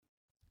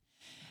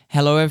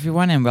Hello,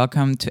 everyone, and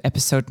welcome to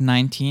episode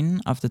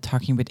 19 of the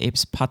Talking with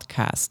Apes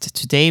podcast.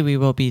 Today, we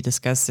will be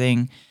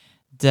discussing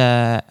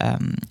the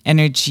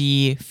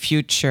energy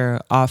future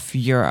of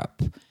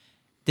Europe.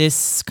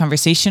 This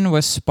conversation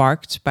was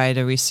sparked by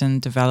the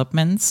recent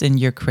developments in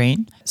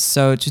Ukraine.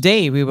 So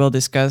today, we will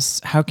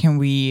discuss how can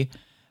we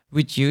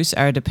reduce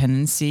our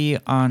dependency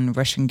on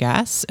Russian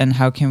gas and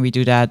how can we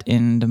do that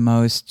in the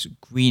most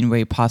green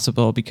way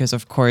possible, because,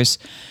 of course,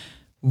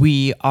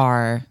 we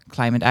are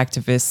climate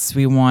activists.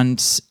 We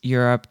want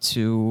Europe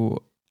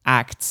to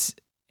act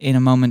in a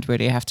moment where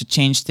they have to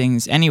change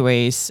things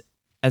anyways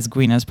as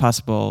green as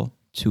possible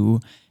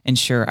to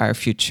ensure our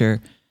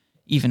future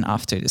even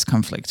after this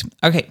conflict.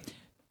 Okay,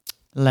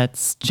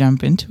 let's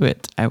jump into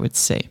it, I would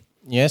say.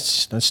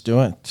 Yes, let's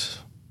do it.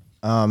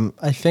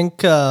 I think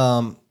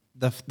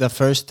the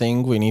first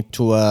thing we need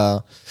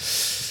to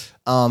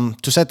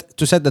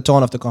set the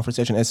tone of the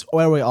conversation is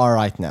where we are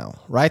right now.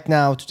 Right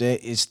now, today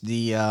is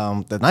the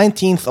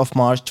 19th of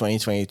March,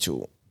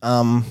 2022.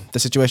 The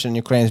situation in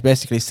Ukraine is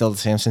basically still the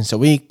same since a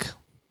week.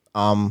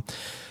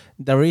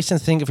 The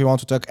recent thing, if we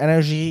want to talk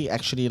energy,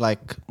 actually,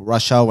 like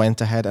Russia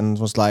went ahead and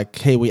was like,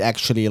 hey, we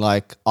actually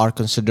are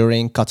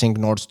considering cutting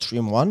Nord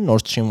Stream 1.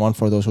 Nord Stream 1,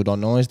 for those who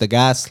don't know, is the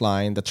gas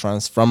line that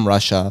runs from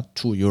Russia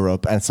to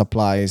Europe and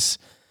supplies,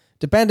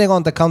 depending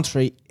on the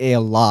country, a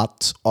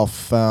lot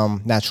of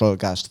natural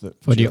gas.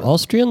 For the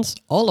Austrians,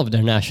 all of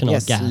their national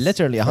gas. Yes,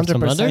 literally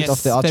 100%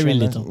 of the Austrian. Very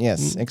little.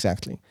 Yes,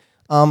 exactly.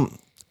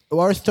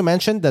 Worth to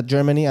mention that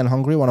Germany and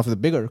Hungary, one of the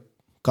bigger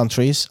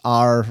countries,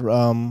 are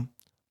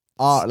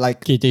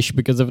skittish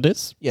because of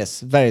this.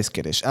 Yes, very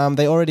skittish.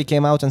 They already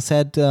came out and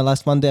said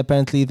last Monday,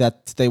 apparently,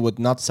 that they would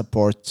not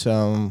support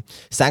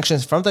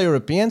sanctions from the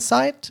European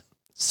side.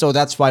 So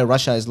that's why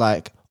Russia is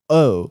like,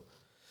 oh,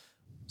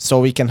 so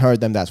we can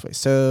hurt them that way.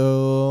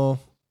 So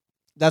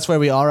that's where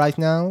we are right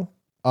now.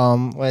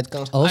 When it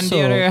comes to On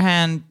the other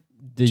hand,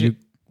 the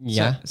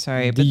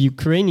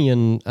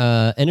Ukrainian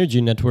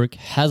energy network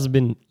has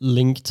been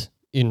linked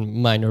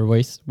in minor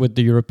ways with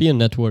the European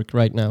network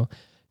right now.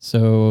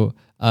 So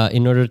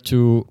in order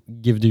to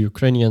give the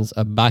Ukrainians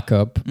a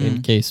backup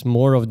in case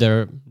more of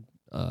their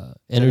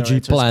energy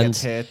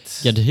plants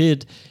get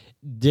hit,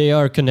 they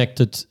are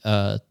connected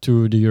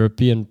to the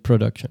European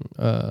production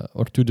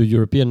or to the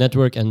European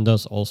network, and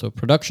thus also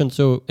production.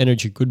 So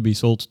energy could be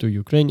sold to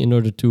Ukraine in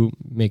order to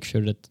make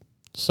sure that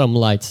some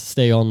lights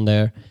stay on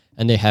there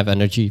and they have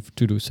energy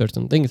to do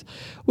certain things,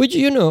 which,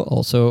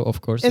 also,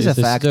 of course, is a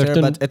factor,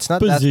 but it's not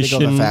that big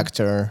of a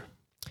factor.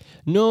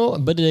 No,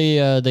 but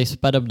they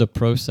sped up the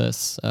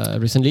process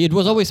recently. It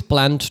was always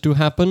planned to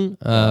happen,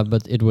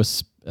 but it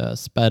was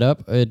sped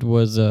up. It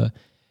was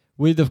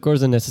with, of course,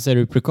 the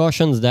necessary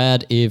precautions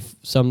that if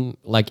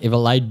a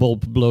light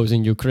bulb blows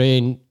in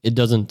Ukraine, it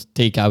doesn't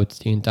take out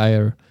the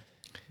entire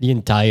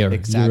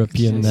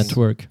European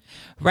network.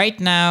 Right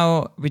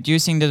now,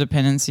 reducing the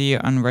dependency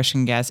on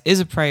Russian gas is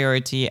a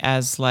priority,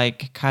 as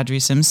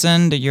Kadri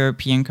Simpson, the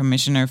European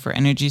Commissioner for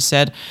Energy,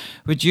 said.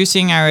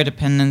 Reducing our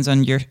dependence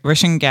on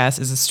Russian gas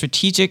is a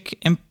strategic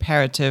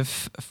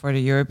imperative for the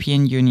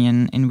European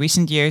Union. In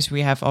recent years,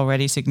 we have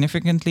already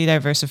significantly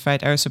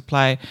diversified our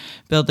supply,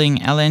 building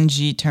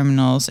LNG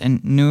terminals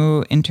and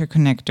new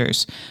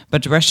interconnectors.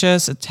 But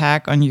Russia's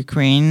attack on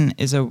Ukraine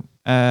is a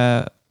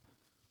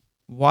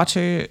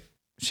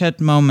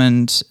watershed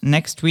moment.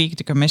 Next week,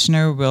 the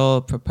commissioner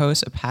will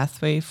propose a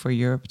pathway for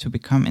Europe to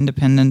become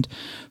independent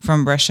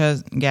from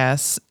Russia's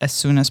gas as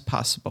soon as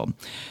possible.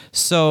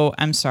 So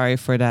I'm sorry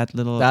for that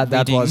little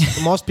that was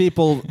most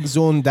people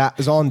zoned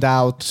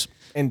out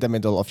in the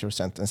middle of your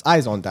sentence. I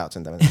zoned out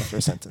in the middle of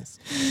your sentence.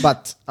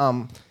 But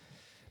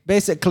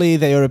basically,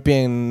 the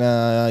European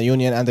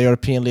Union and the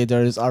European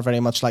leaders are very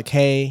much like,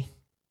 hey,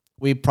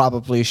 we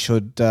probably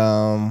should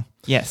deal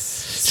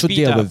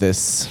with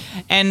this.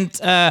 And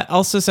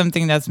also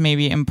something that's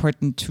maybe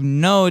important to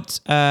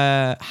note,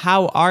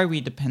 how are we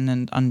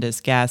dependent on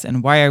this gas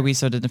and why are we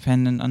so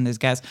dependent on this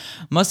gas?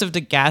 Most of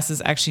the gas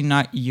is actually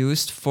not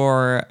used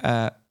for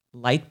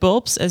light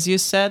bulbs, as you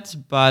said,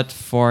 but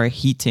for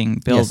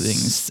heating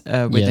buildings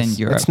within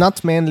Europe. It's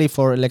not mainly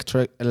for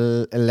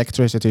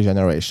electricity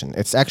generation.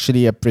 It's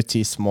actually a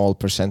pretty small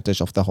percentage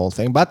of the whole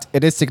thing, but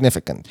it is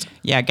significant.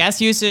 Yeah, gas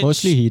usage.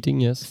 Mostly heating,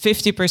 yes.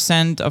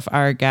 50% of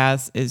our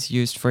gas is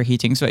used for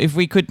heating. So if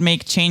we could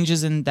make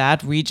changes in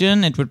that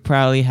region, it would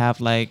probably have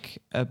a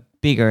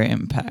bigger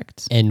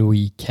impact. And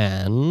we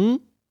can,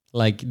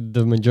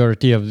 the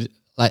majority of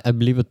I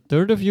believe a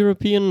third of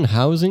European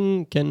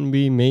housing can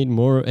be made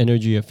more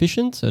energy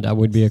efficient. So that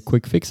would be a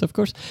quick fix, of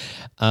course.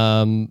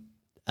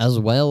 As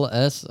well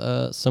as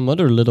some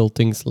other little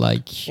things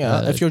like...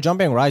 if you're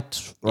jumping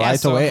right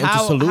away into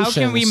solutions... How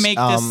can we make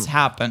this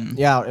happen?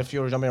 Yeah, if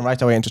you're jumping right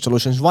away into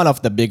solutions, one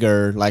of the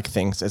bigger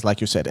things is,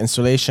 like you said,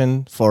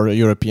 insulation for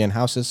European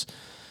houses.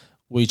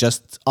 We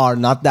just are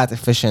not that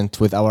efficient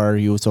with our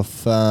use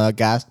of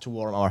gas to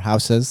warm our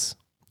houses.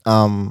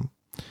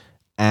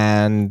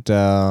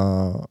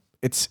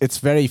 It's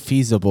very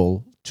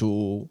feasible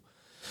to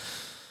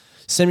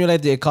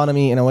simulate the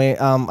economy in a way.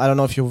 I don't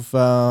know if you've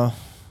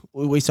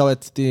we saw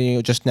it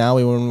just now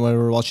when we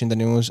were watching the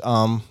news.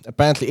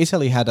 Apparently,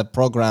 Italy had a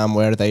program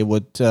where they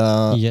would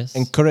Yes.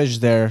 encourage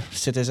their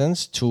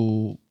citizens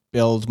to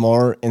build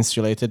more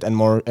insulated and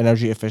more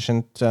energy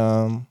efficient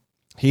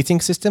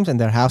heating systems in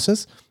their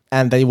houses,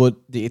 and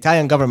the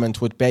Italian government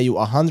would pay you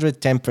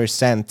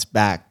 110%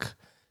 back.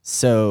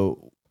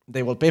 So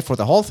they will pay for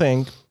the whole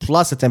thing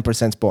plus a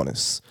 10%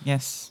 bonus.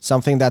 Yes.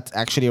 Something that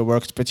actually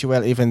worked pretty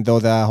well, even though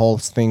the whole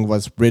thing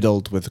was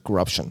riddled with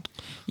corruption.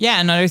 Yeah,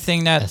 another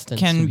thing that Less than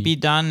can 3. be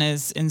done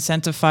is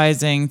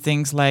incentivizing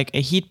things like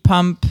a heat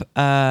pump,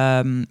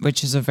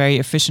 which is a very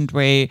efficient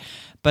way,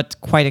 but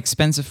quite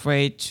expensive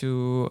way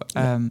to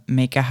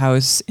make a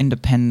house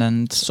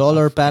independent.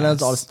 Solar of panels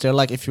gas. are still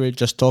like, if you're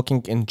just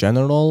talking in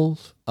general,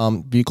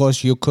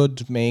 because you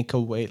could make a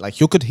way, like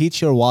you could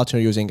heat your water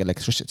using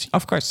electricity.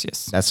 Of course,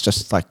 yes. That's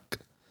just like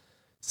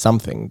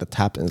something that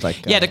happens.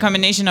 Like Yeah, the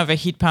combination of a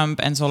heat pump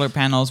and solar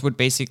panels would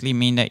basically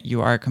mean that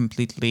you are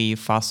completely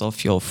fossil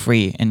fuel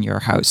free in your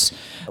house.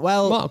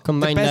 Well,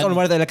 combine depends that- on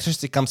where the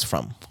electricity comes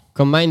from.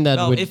 Combine that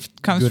Well, with if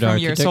it comes good from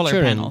your solar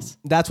architecture and panels.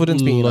 That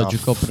wouldn't be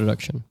logical enough.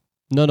 production.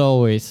 Not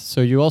always.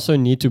 So you also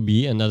need to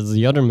be, and that's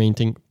the other main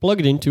thing,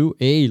 plugged into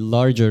a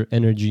larger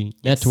energy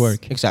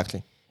network.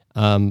 Exactly.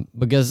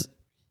 Because,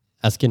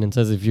 as Kenan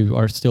says, if you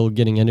are still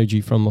getting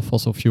energy from a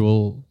fossil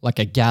fuel, like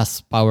a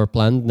gas power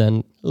plant,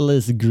 then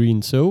less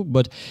green. So,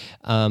 but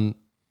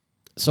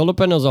solar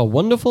panels are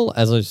wonderful,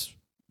 as is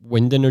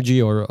wind energy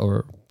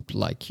or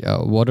like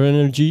water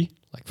energy,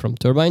 like from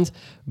turbines.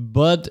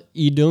 But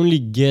it only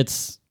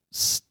gets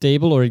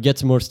stable, or it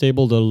gets more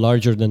stable the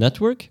larger the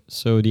network.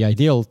 So the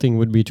ideal thing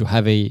would be to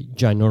have a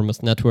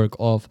ginormous network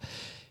of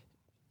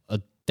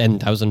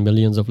 10,000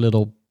 millions of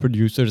little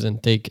producers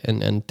and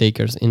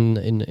takers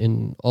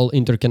in all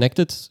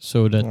interconnected,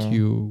 so that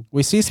you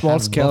We see small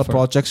have scale buffer.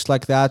 projects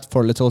like that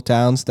for little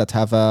towns that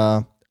have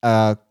a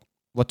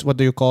what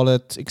do you call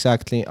it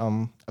exactly?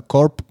 A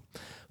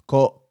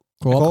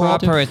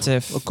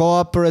Cooperative. a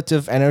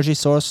cooperative energy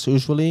source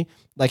usually.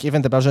 Like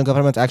even the Belgian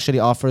government actually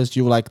offers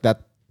you like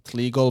that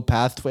legal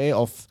pathway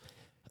of,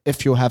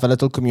 if you have a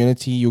little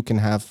community, you can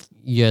have.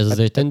 Yes,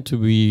 they tend to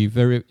be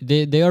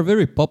they are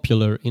very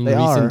popular in They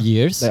recent are.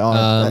 years. They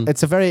are.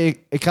 It's a very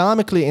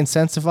economically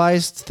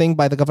incentivized thing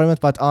by the government,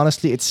 but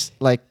honestly, it's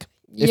like,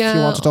 if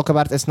you want to talk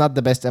about it, it's not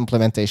the best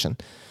implementation.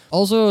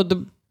 Also,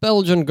 the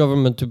Belgian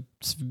government, to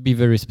be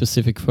very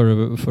specific for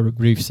a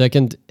brief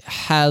second,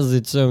 has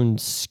its own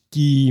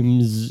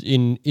schemes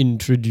in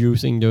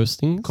introducing those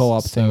things.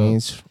 Co-op So-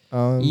 thingies.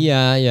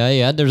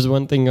 Yeah. There's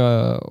one thing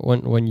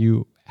when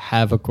you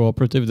have a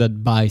cooperative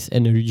that buys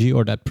energy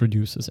or that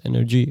produces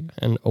energy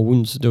and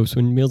owns those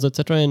windmills,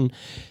 etc. And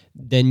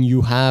then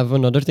you have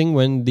another thing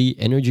when the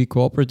energy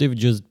cooperative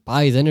just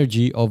buys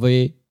energy of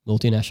a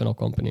multinational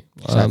company,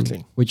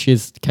 Exactly. which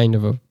is kind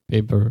of a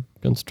paper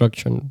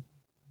construction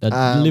that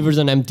delivers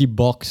an empty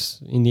box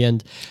in the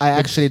end. I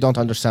actually don't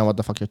understand what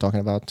the fuck you're talking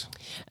about.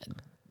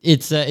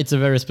 It's a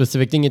very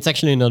specific thing. It's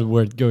actually not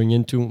worth going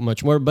into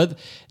much more. But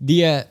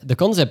the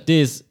concept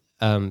is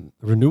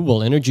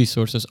renewable energy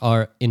sources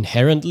are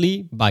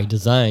inherently, by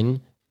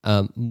design,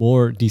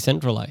 more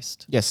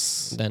decentralized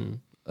Yes.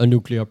 than a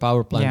nuclear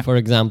power plant, Yeah. for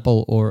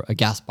example, or a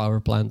gas power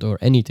plant or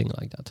anything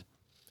like that.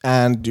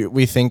 And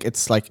we think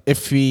it's like,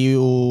 if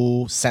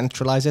you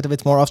centralize it a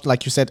bit more often,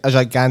 like you said, a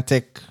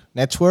gigantic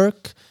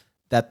network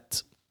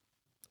that,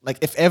 like,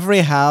 if every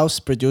house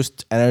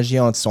produced energy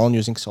on its own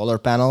using solar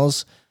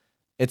panels,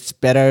 it's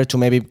better to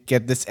maybe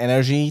get this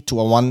energy to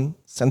a one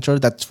center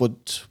that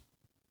would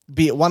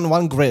be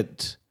one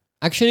grid.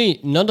 Actually,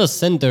 not a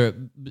center.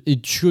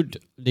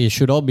 They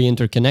should all be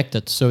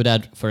interconnected, so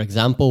that, for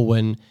example,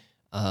 when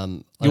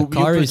You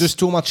produce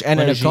too much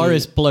energy. when a car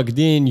is plugged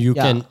in, you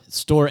Yeah. can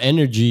store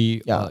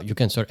energy. Yeah. You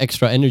can store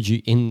extra energy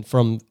in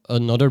from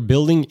another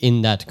building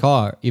in that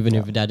car, even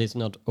if that is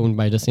not owned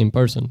by the same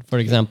person. For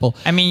example,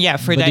 I mean, yeah,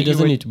 for but that it you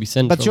doesn't would, need to be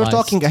centralized. But you're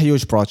talking a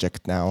huge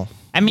project now.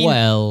 I mean,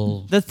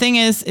 well, the thing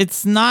is,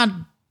 it's not.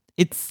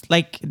 It's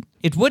like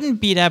it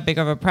wouldn't be that big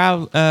of a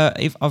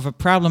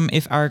problem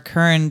if our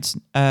current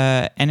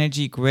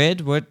energy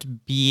grid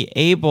would be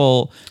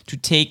able to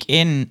take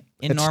in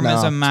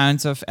enormous not.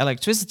 amounts of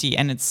electricity,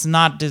 and it's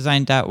not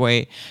designed that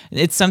way.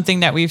 It's something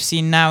that we've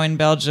seen now in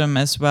Belgium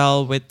as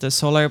well with the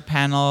solar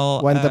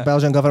panel. When the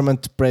Belgian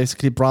government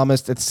basically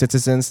promised its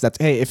citizens that,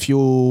 hey, if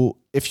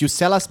you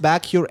sell us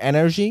back your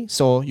energy,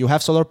 so you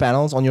have solar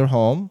panels on your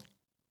home,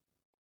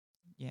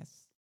 yes,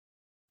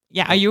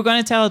 yeah. Are you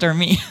going to tell it or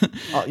me?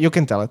 you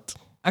can tell it.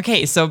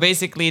 Okay, so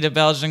basically the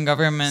Belgian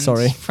government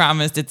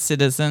promised its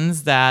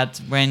citizens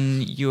that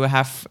when you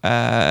have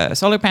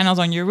solar panels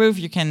on your roof,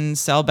 you can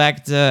sell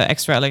back the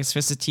extra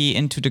electricity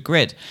into the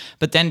grid.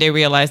 But then they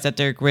realized that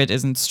their grid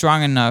isn't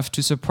strong enough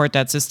to support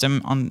that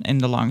system in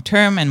the long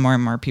term, and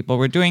more people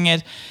were doing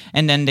it.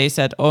 And then they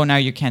said, oh, now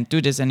you can't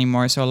do this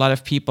anymore. So a lot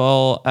of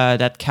people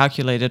that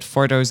calculated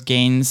for those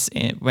gains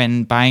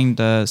when buying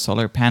the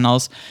solar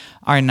panels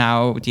are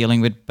now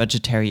dealing with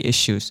budgetary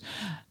issues.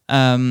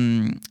 I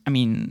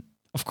mean,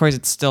 of course,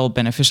 it's still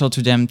beneficial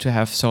to them to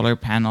have solar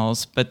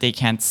panels, but they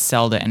can't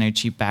sell the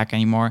energy back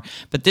anymore.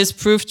 But this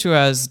proved to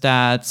us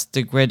that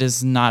the grid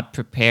is not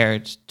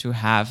prepared to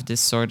have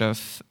this sort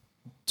of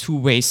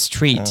two-way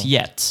street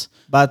yet.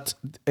 But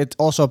it's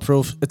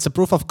a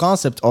proof of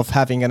concept of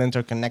having an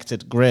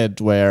interconnected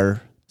grid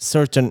where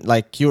certain,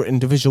 like your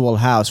individual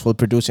house will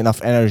produce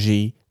enough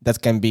energy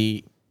that can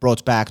be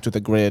brought back to the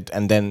grid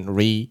and then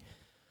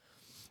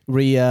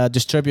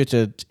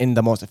distributed in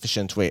the most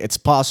efficient way. It's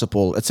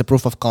possible. It's a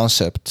proof of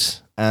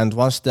concept. And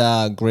once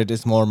the grid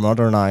is more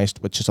modernized,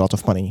 which is a lot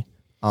of money,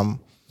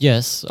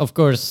 Yes, of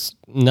course,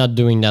 not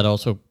doing that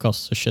also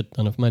costs a shit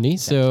ton of money.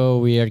 So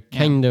we are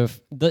kind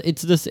of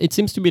it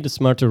seems to be the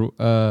smarter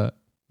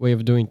way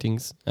of doing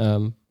things.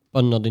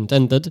 Pun not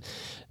intended.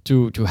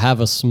 To have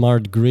a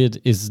smart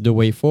grid is the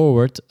way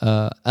forward,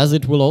 as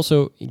it will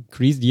also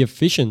increase the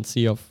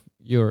efficiency of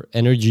your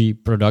energy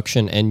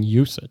production and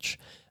usage.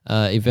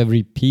 If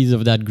every piece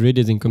of that grid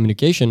is in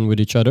communication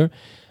with each other,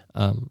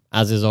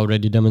 as is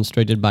already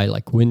demonstrated by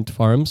like wind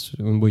farms,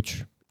 in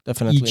which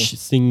definitely each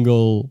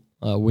single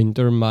wind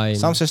turbine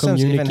some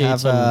systems even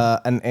have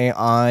an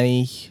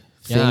AI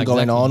thing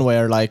going on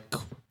where like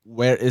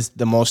where is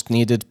the most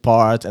needed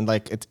part, and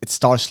like it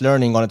starts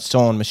learning on its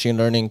own, machine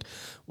learning,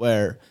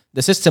 where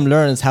the system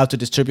learns how to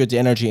distribute the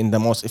energy in the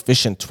most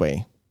efficient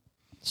way.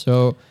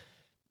 So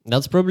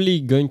that's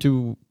probably going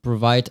to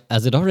provide,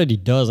 as it already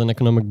does, an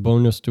economic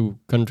bonus to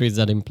countries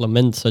that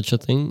implement such a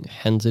thing.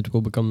 Hence, it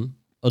will become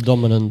a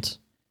dominant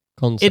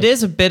concept. It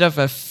is a bit of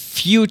a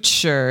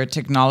future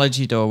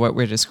technology, though, what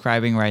we're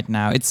describing right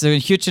now. It's a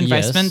huge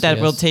investment that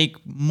will take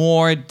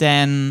more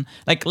than,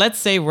 like, let's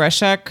say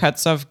Russia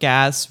cuts off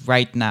gas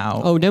right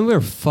now. Oh, then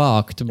we're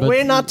fucked. But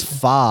We're not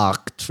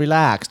fucked.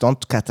 Relax.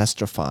 Don't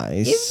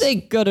catastrophize. if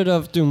they cut it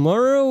off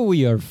tomorrow,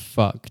 we are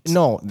fucked.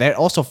 No, they're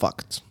also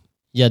fucked.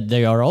 Yet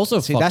they are also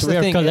See, fucked. that's the We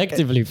are thing.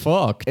 collectively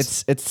fucked.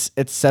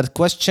 It's a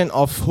question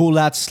of who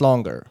lasts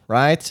longer,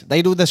 right?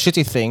 They do the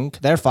shitty thing.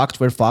 They're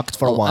fucked. We're fucked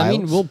for a while. I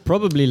mean, we'll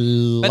probably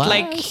last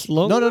like-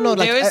 longer. No.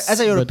 Like, There is-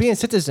 as a European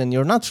citizen,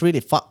 you're not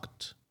really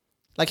fucked.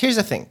 Like, here's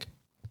the thing.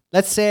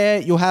 Let's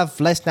say you have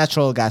less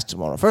natural gas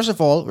tomorrow. First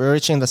of all, we're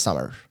reaching the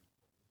summer.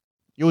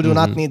 You do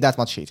not need that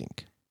much heating.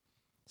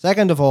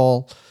 Second of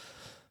all,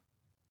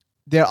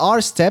 there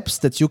are steps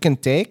that you can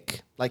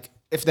take. Like,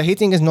 if the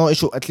heating is no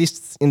issue, at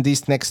least in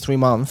these next 3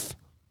 months,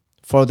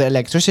 for the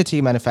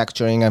electricity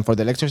manufacturing and for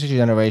the electricity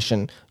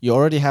generation, you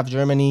already have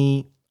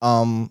Germany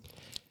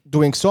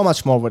doing so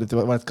much more when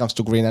it comes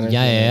to green energy.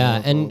 Yeah.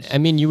 And I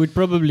mean, you would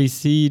probably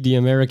see the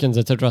Americans,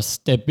 etc.,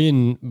 step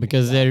in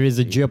because there is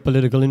a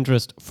geopolitical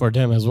interest for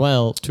them as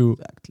well to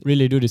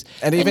really do this.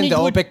 And even the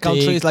it would OPEC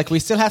countries, take- like we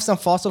still have some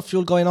fossil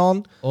fuel going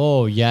on.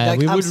 Oh, yeah. Like,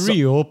 we I'm would so-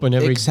 reopen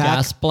every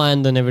gas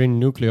plant and every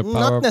nuclear power.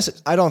 Not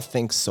necessarily. I don't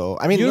think so.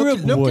 I mean, Europe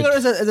nuclear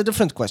would. is a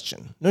different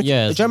question.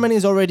 Yes. Germany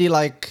is already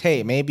like,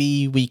 hey,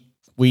 maybe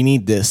we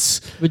need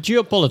this. But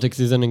geopolitics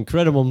is an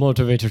incredible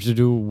motivator to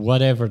do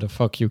whatever the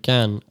fuck you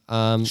can.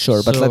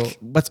 Sure,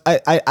 but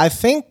I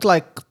think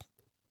like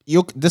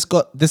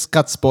this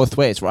cuts both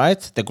ways,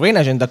 right? The green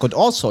agenda could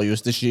also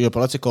use the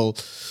geopolitical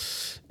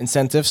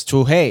incentives to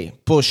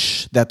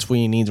push that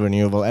we need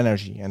renewable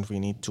energy and we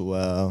need to.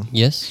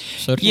 Yes,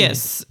 certainly.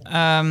 Yes.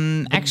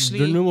 Actually,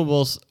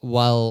 Renewables,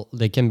 while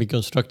they can be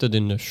constructed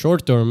in the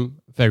short term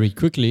very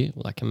quickly,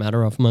 like a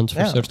matter of months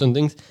for certain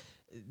things,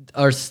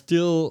 are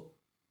still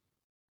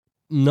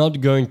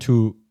not going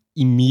to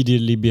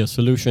immediately be a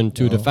solution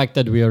to the fact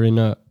that we are in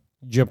a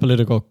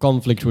geopolitical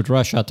conflict with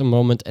Russia at the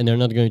moment, and they're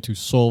not going to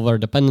solve our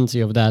dependency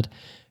of that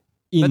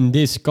in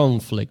this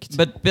conflict.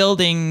 But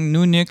building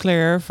new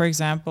nuclear, for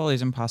example,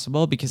 is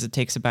impossible because it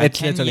takes about It's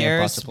 10 literally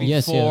years impossible.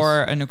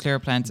 before a nuclear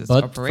plant is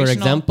But operational. for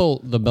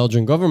example, the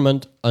Belgian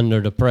government,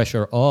 under the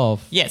pressure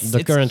of Yes, the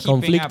it's current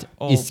keeping conflict,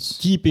 up is old-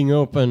 keeping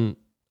open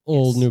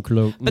all Yes.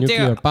 nuclear But there-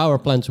 nuclear power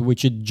plants,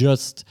 which it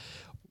just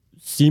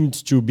seemed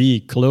to be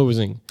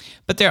closing.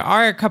 But there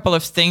are a couple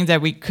of things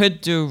that we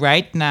could do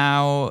right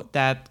now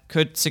that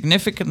could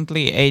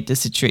significantly aid the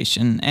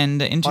situation. And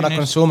the On a internet.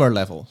 consumer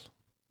level.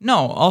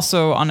 No,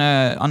 also on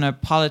a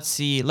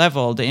policy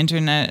level, the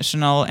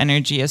International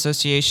Energy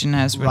Association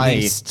has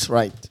released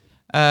Right.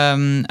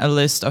 a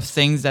list of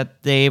things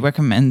that they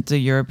recommend the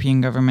European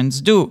governments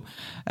do.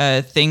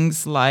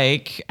 Things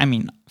like, I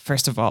mean,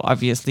 first of all,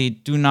 obviously,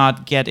 do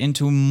not get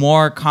into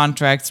more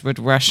contracts with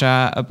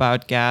Russia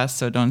about gas,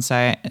 so don't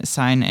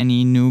sign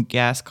any new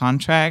gas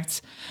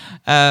contracts.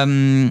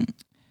 But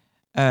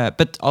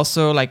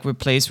also, like,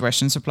 replace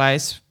Russian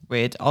supplies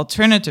with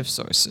alternative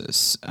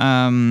sources.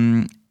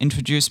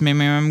 Introduce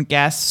minimum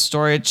gas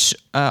storage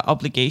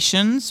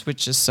obligations,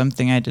 which is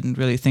something I didn't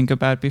really think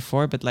about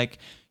before, but like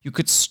you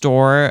could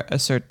store a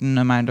certain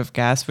amount of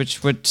gas,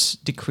 which would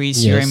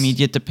decrease your Yes.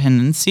 immediate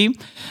dependency.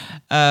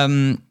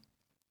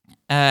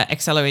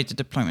 Accelerate the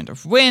deployment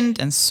of wind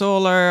and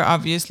solar,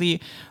 obviously,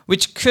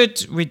 which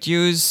could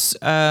reduce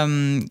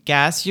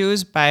gas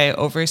use by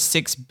over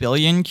 6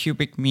 billion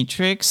cubic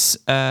meters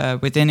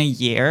within a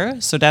year.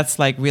 So that's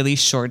like really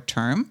short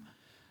term.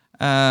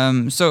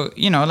 So,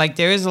 like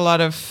there is a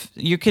lot of,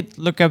 you could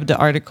look up the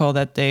article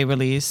that they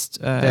released.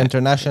 The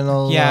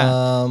international,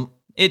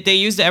 They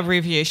use the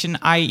abbreviation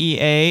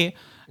IEA.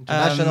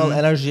 International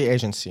Energy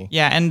Agency.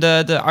 Yeah, and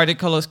the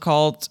article is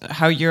called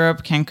 "How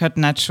Europe Can Cut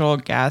Natural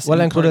Gas." Well,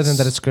 Imports. included in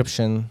the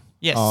description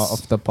Yes.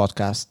 Of the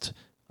podcast.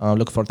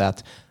 Look for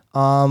that.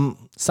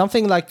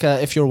 Something like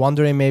if you're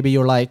wondering, maybe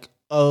you're like,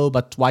 oh,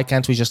 but why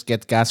can't we just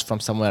get gas from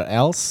somewhere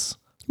else?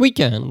 We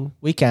can.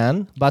 We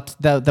can, but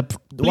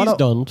Please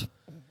don't.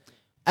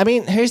 I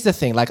mean, here's the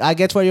thing. Like, I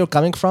get where you're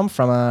coming from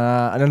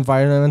an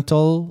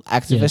environmental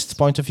activist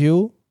point of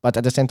view. But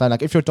at the same time,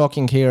 like, if you're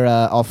talking here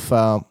of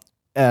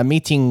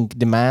meeting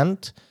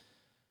demand,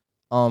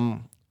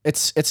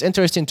 it's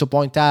interesting to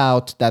point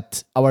out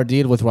that our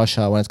deal with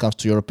Russia when it comes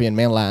to European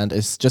mainland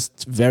is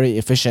just very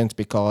efficient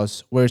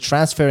because we're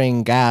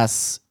transferring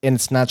gas in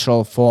its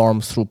natural form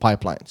through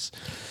pipelines.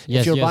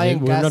 Yes, if you're buying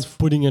we're gas, not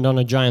putting it on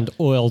a giant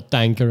oil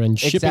tanker and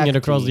shipping it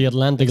across the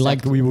Atlantic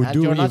like we would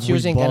do. You're not if we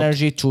using bought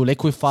energy to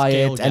liquefy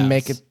it and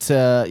make it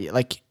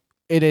like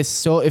it is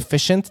so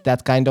efficient,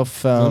 that kind of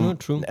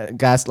true.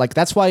 gas. Like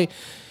that's why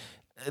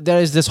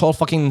there is this whole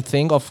fucking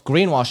thing of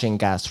greenwashing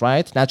gas,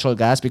 right? Natural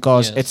gas,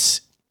 because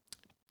it's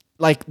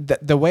like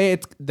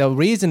the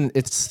reason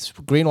it's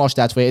greenwashed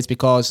that way is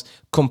because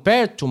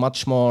compared to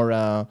much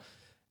more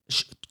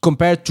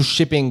compared to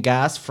shipping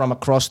gas from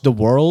across the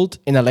world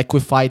in a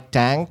liquefied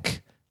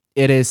tank,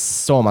 it is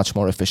so much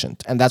more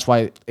efficient, and that's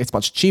why it's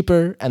much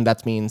cheaper, and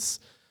that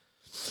means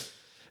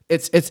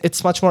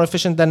it's much more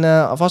efficient than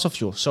fossil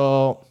fuel.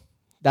 So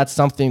that's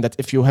something that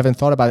if you haven't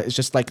thought about it, it's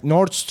just like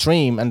Nord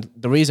Stream, and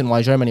the reason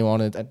why Germany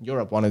wanted and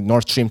Europe wanted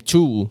Nord Stream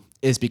 2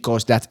 is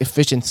because that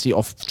efficiency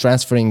of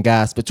transferring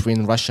gas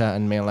between Russia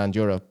and mainland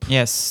Europe.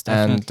 Yes,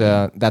 definitely.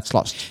 And that's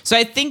lost. So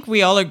I think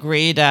we all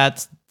agree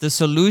that the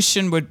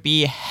solution would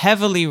be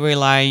heavily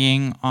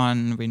relying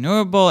on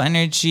renewable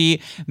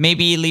energy,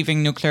 maybe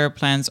leaving nuclear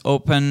plants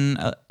open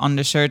on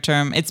the short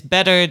term. It's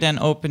better than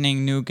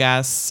opening new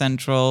gas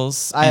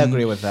centrals. I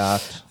agree with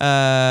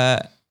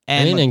that.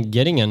 And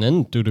getting an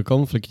end to the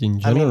conflict in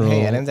general.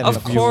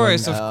 Of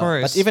course.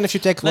 But even if you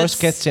take worst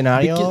case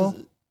scenario,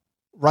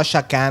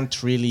 Russia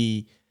can't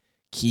really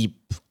keep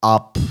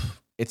up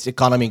its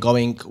economy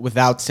going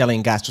without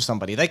selling gas to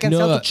somebody. They can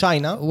sell to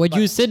China. What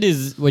you said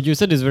is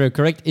very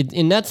correct.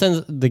 In that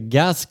sense, the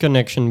gas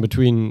connection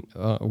between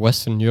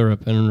Western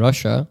Europe and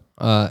Russia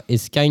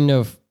is kind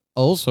of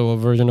also a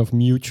version of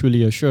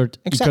mutually assured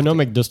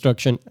economic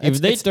destruction.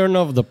 If they turn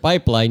off the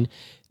pipeline,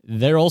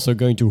 they're also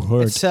going to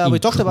hurt. We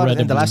talked about it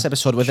in the last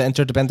episode with the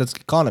interdependent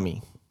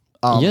economy.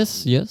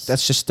 Yes.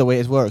 That's just the way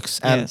it works.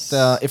 And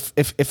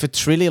if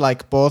it's really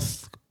like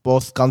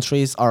both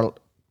countries are,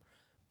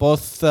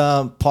 both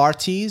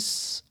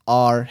parties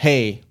are,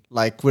 hey,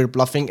 like we're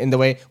bluffing in the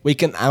way we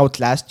can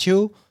outlast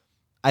you,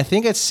 I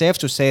think it's safe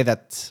to say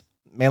that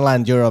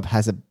mainland Europe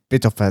has a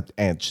bit of an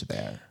edge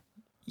there.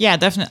 Yeah,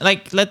 definitely.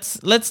 Like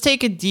let's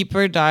take a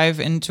deeper dive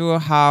into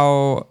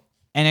how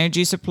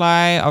energy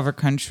supply of a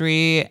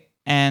country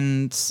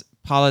and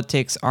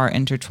politics are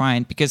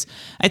intertwined, because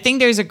I think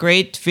there's a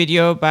great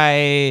video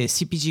by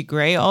CPG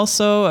Grey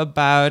also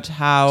about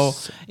how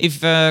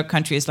if a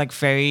country is like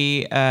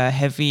very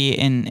heavy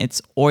in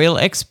its oil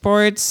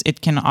exports,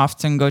 it can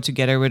often go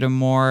together with a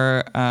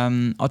more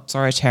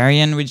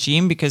authoritarian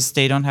regime because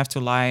they don't have to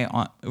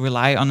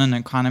rely on an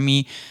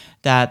economy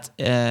that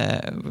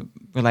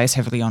relies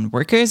heavily on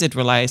workers. It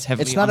relies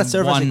heavily on It's not a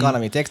service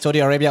economy. Take Saudi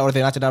Arabia or the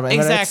United Arab Emirates.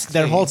 Exactly.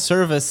 Their whole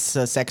service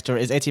sector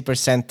is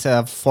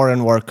 80%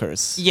 foreign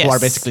workers who are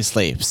basically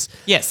slaves.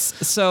 Yes.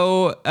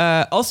 So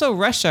also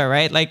Russia,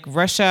 right? Like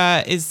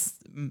Russia is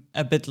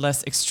a bit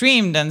less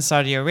extreme than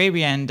Saudi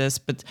Arabia in this,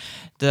 but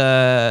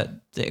the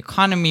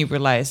economy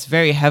relies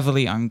very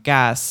heavily on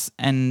gas,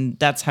 and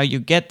that's how you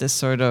get this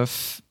sort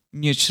of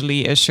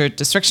mutually assured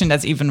destruction.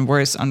 That's even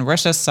worse on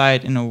Russia's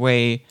side in a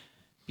way,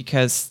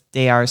 because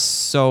they are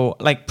so,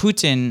 like,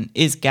 Putin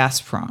is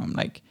Gazprom.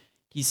 Like,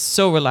 he's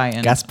so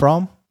reliant.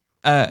 Gazprom?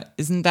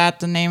 Isn't that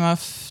the name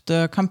of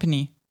the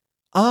company?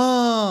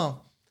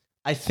 Oh,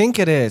 I think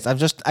it is. I'm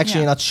just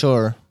actually not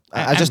sure.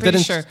 I just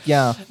didn't. Sure.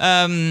 Yeah.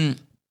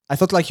 I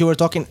thought like you were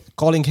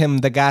calling him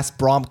the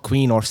Gazprom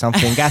queen or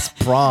something.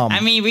 Gazprom. I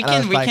mean, we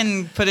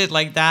can put it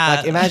like that.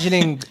 Like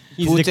imagining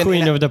he's Putin the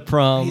queen of the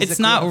prom. It's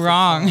not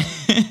wrong.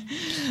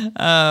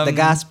 The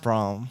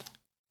Gazprom.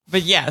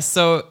 But yeah,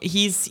 so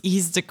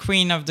he's the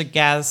queen of the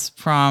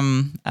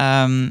Gazprom,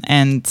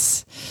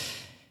 and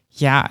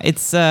yeah,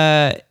 it's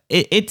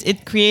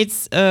it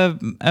creates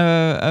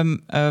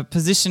a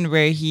position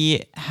where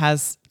he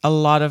has a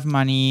lot of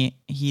money.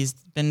 He's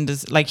been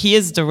he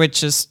is the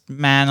richest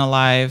man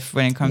alive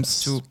when it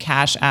comes to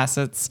cash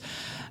assets.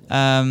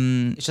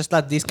 It's just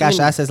that these cash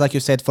assets, like you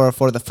said, for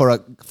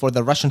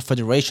the Russian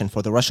Federation,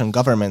 for the Russian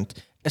government,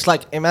 it's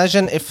like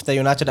imagine if the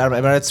United Arab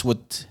Emirates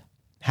would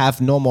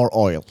have no more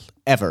oil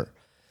ever.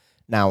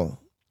 Now,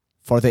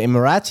 for the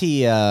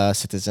Emirati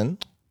citizen,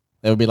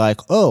 they would be like,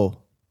 oh,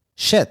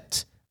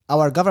 shit,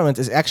 our government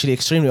is actually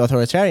extremely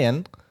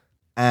authoritarian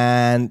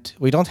and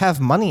we don't have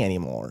money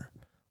anymore.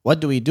 What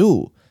do we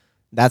do?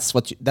 That's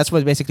what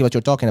basically what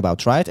you're talking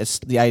about, right? It's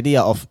the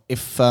idea of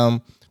if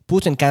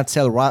Putin can't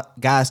sell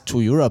gas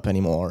to Europe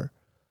anymore,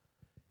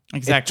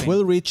 Exactly. it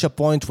will reach a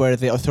point where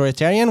the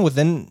authoritarian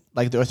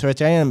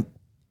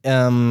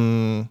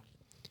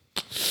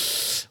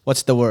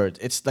what's the word?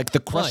 It's like the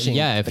crushing.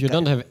 If you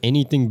don't have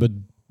anything but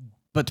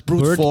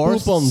brute bird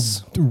force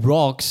poop on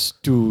rocks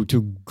to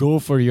go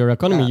for your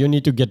economy, you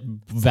need to get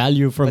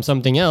value from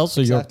something else.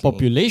 So your Exactly.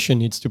 population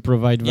needs to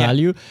provide Yeah.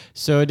 value.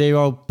 So they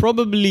will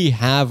probably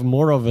have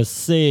more of a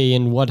say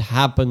in what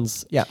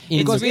happens. Yeah, in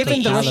because really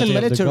even the totality Russian of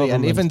the military and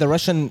government. even the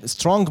Russian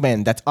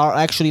strongmen that are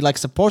actually like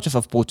supportive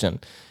of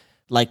Putin,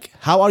 like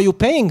how are you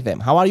paying them?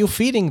 How are you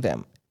feeding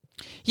them?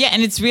 Yeah,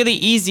 and it's really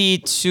easy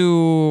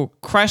to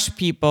crush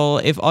people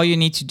if all you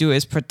need to do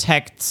is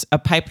protect a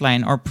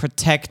pipeline or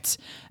protect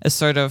a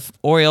sort of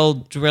oil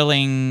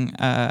drilling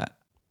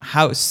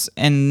house,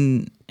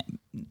 and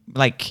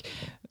like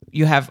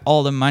you have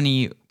all the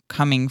money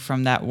coming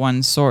from that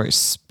one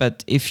source.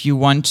 But if you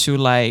want to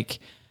like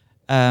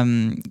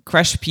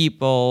crush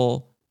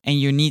people and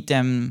you need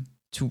them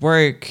to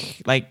work,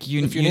 like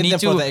you need them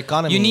for the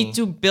economy. you need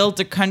to build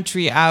the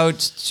country out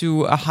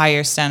to a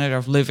higher standard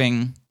of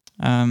living.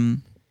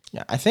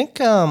 Yeah, I think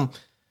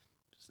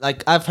like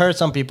I've heard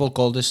some people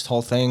call this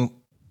whole thing,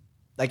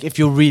 like if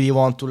you really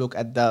want to look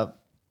at the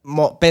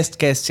best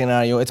case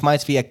scenario, it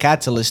might be a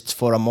catalyst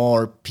for a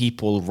more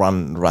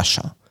people-run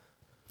Russia,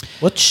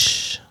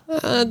 which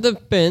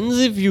Depends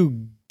if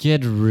you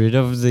get rid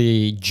of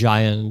the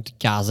giant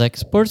gas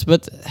exports,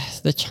 but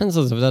the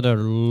chances of that are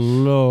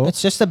low.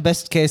 it's just a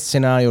best case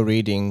scenario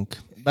reading.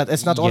 But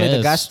it's not only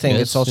the gas thing;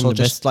 it's in also the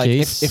just best like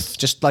case. if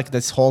just like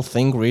this whole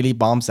thing really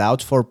bombs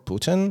out for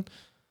Putin,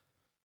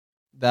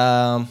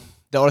 the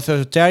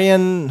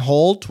authoritarian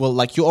hold will,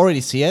 like, you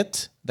already see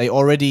it. They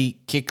already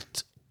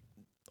kicked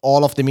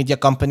all of the media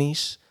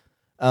companies.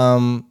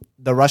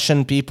 The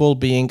Russian people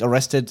being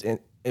arrested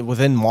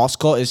within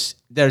Moscow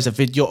there's a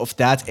video of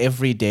that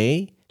every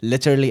day,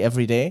 literally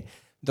every day.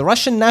 The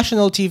Russian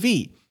national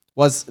TV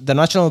the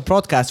national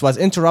broadcast was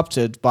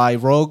interrupted by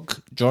rogue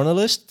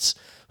journalists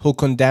who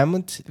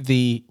condemned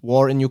the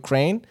war in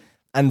Ukraine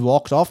and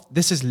walked off.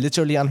 This is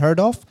literally unheard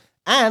of.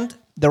 And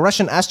the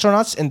Russian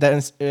astronauts in the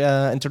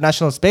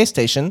International Space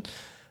Station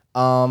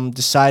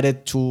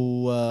decided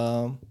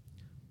to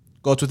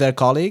go to their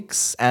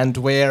colleagues and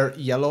wear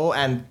yellow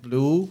and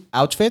blue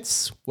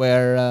outfits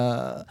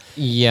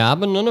Yeah,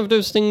 but none of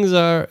those things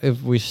are,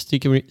 if we're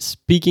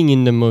speaking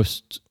in the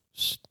most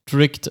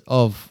strict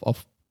of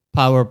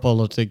power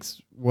politics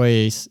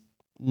ways,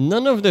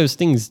 none of those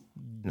things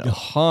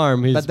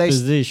harm his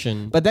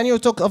position. But then you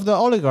talk of the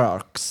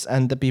oligarchs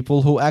and the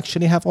people who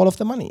actually have all of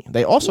the money.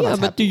 They also not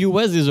but happy. the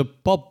US is a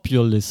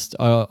populist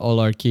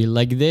oligarchy.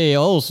 Like they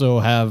also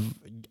have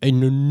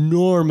an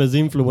enormous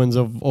influence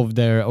of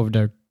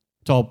their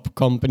top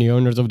company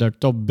owners, of their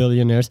top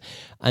billionaires,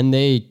 and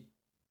they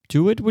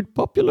do it with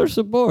popular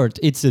support.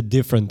 It's a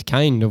different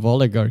kind of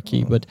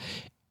oligarchy, but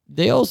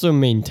they also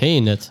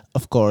maintain it.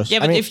 Of course. Yeah,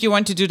 but if you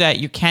want to do that,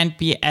 you can't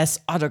be as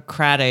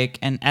autocratic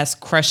and as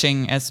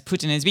crushing as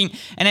Putin is being.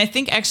 And I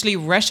think actually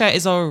Russia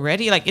is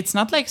already, like, it's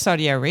not like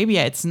Saudi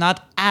Arabia. It's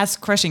not as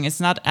crushing. It's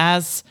not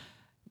as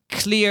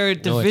clear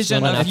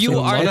division not an of you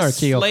absolute are the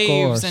monarchy, of slaves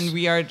course. and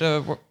we are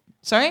the...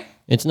 Sorry?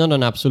 It's not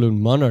an absolute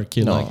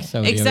monarchy like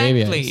Saudi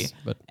Arabia Exactly. is.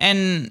 But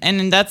And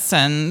in that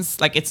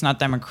sense, like, it's not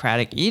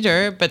democratic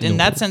either. But in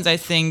that sense, I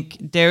think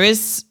there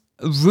is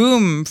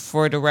room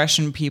for the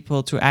Russian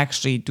people to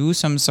actually do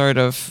some sort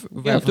of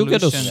revolution. to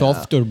get a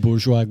softer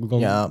bourgeois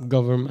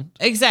government.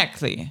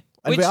 Exactly.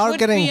 And we Which are would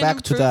getting be an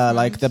back to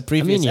the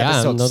previous I'm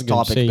episode's not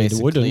gonna topic, say it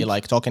basically, wouldn't.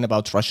 like talking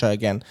about Russia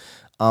again.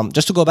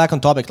 Just to go back on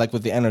topic, like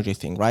with the energy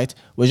thing, right?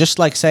 We're just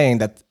like saying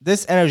that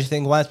this energy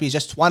thing might be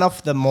just one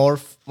of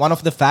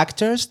the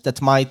factors that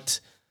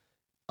might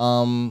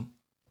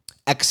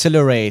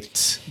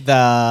accelerate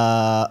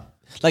the,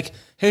 like,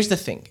 here's the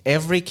thing.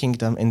 Every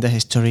kingdom in the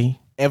history,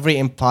 every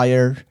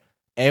empire,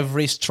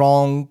 every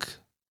strong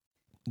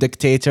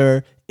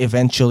dictator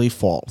eventually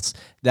falls.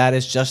 That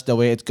is just the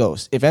way it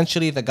goes.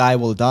 Eventually the guy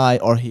will die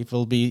or he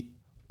will be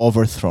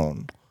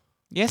overthrown.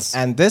 Yes.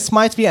 And this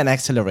might be an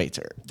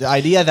accelerator. The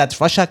idea that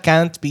Russia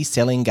can't be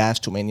selling gas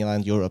to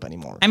mainland Europe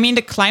anymore. I mean,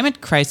 the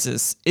climate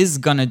crisis is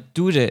gonna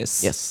do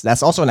this. Yes,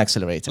 that's also an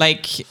accelerator.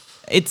 Like,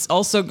 it's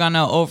also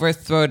gonna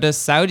overthrow the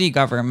Saudi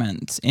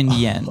government in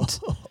the end.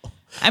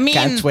 I mean,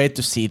 Can't wait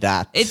to see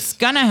that. it's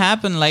gonna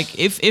happen. Like,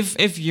 if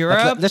But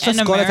Europe let's just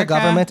and call America, it a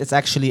government. It's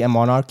actually a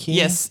monarchy.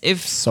 Yes,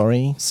 if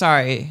Sorry.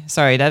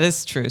 sorry, that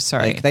is true.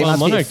 Sorry. Like, they Well,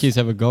 must be- monarchies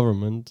have a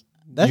government.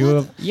 Does You it?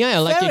 have, yeah,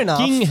 like Fair a enough.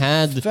 king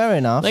had. Fair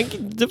enough. Like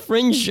the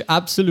French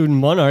absolute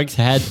monarchs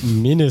had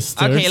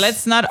ministers. Okay,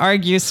 let's not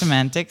argue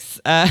semantics.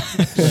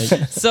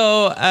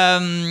 So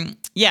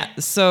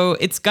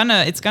it's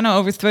gonna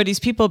overthrow these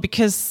people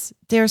because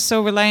they're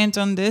so reliant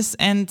on this,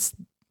 and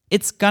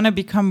it's gonna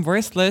become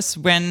worthless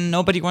when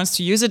nobody wants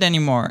to use it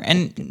anymore, and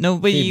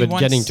nobody But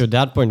wants. getting to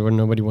that point where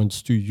nobody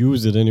wants to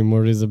use it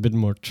anymore is a bit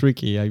more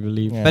tricky, I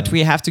believe. Yeah. But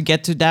we have to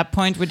get to that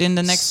point within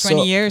the next So,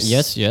 20 years.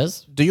 Yes.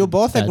 Do you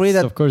both That's, agree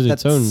that of course, its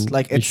that's own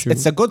like issue.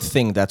 it's a good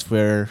thing that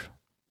we're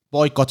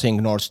boycotting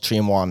Nord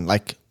Stream 1?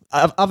 Like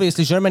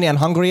obviously Germany and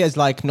Hungary is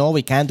like, no,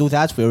 we can't do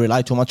that. We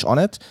rely too much on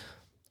it.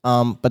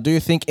 But do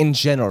you think in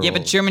general? Yeah,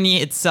 but Germany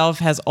itself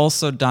has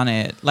also done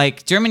it.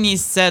 Like Germany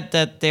said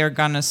that they're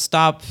gonna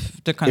stop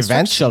the construction.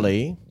 eventually.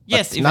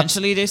 Yes, but not-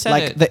 eventually they said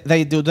like it.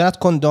 they do not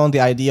condone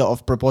the idea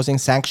of proposing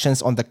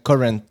sanctions on the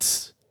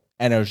current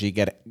energy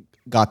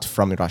got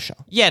from Russia.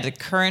 Yeah, the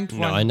current No,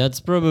 one. and that's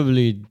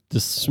probably the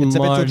smart. a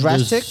bit too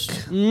drastic?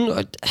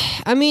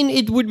 I mean,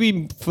 it would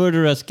be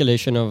further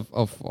escalation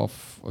of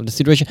the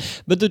situation.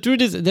 But the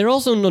truth is, they're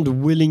also not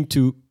willing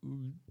to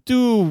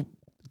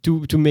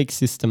make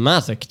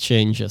systematic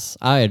changes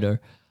either.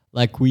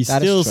 Like we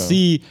That is still true.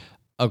 see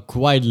a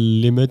quite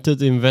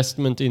limited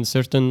investment in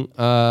certain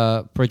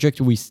projects.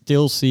 We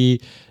still see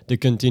the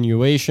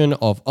continuation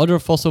of other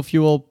fossil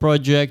fuel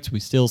projects. We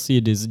still see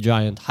this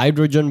giant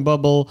hydrogen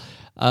bubble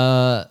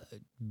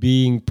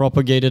being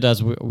propagated,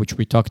 which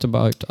we talked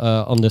about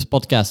on this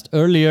podcast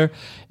earlier,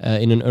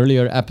 in an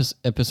earlier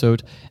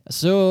episode.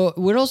 So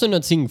we're also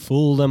not seeing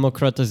full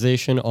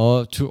democratization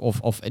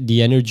of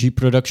the energy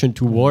production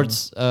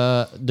towards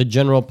the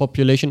general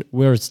population.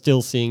 We're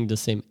still seeing the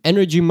same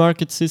energy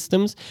market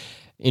systems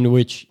in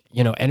which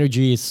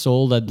energy is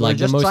sold at We're like the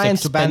just most trying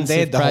to expensive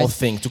band-aid the price. whole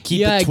thing to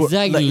keep Yeah, it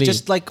exactly.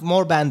 just like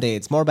more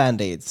band-aids.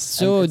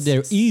 So And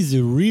there is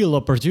a real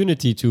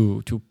opportunity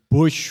to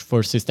push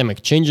for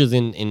systemic changes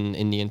in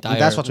the entire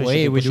that's what we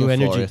way should be we do pushing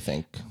energy. for, I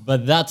think.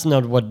 But that's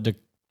not what the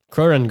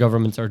current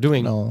governments are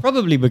doing. No.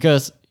 Probably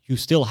because you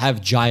still have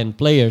giant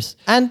players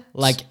And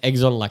like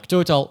Exxon, like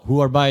Total,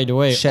 who are, by the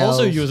way, Shell.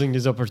 also using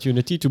this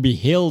opportunity to be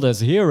hailed as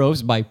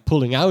heroes by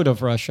pulling out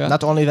of Russia.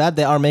 not only that,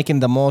 they are making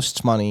the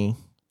most money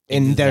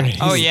in their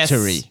Oh, yes.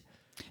 history.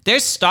 Their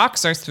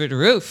stocks are through the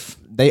roof.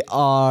 They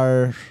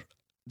are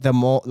the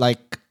more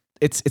like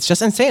it's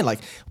just insane. Like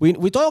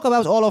we talk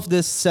about all of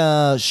this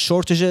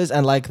shortages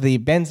and like the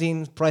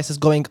benzene prices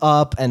going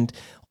up and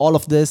all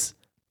of this,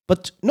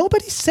 but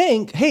nobody's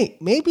saying, hey,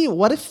 maybe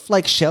what if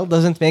like Shell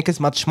doesn't make as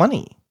much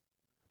money?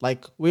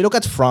 Like we look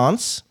at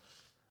France,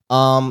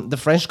 the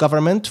French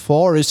government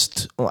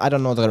forced, I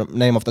don't know the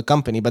name of the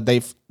company, but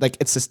they've like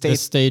it's a the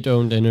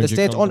state-owned energy. the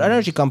state-owned company.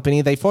 energy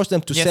company. They forced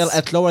them to Yes. sell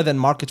at lower than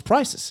market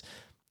prices.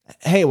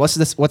 Hey, what's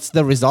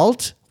the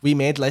result? We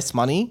made less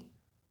money.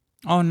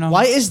 Oh no.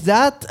 Why is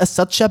that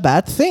such a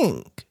bad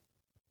thing?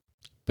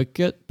 But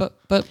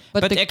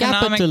But the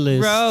economic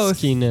capitalists, growth.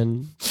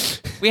 Keenan.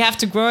 We have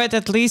to grow it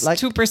at least Like-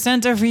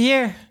 2% every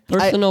year.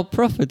 Personal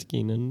profit,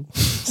 Keenan.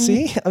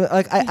 See,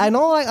 like I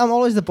know like I'm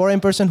always the boring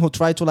person who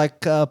try to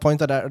like point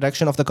the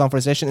direction of the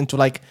conversation into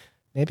like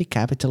maybe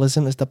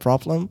capitalism is the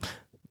problem.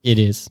 It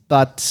is.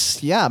 But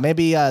yeah,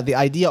 maybe the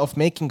idea of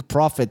making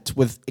profit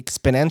with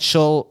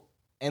exponential,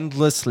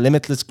 endless,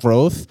 limitless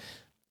growth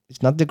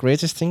is not the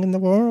greatest thing in the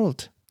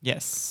world.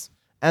 Yes.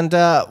 And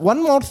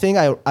one more thing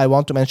I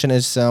want to mention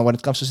is when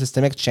it comes to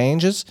systemic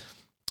changes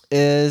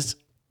is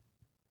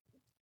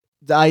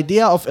the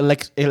idea of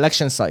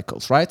election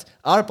cycles, right?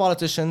 Our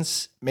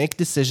politicians make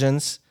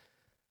decisions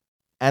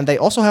and they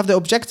also have the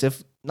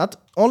objective not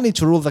only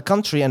to rule the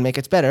country and make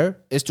it better,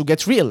 is to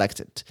get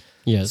re-elected.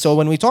 Yes. So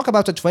when we talk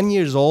about a 20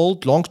 years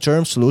old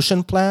long-term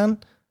solution plan,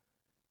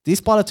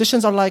 these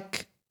politicians are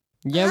like,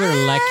 yeah,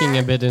 we're lacking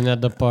a bit in that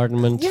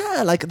department.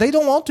 yeah, like they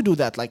don't want to do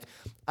that. Like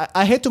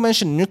I hate to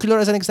mention nuclear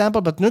as an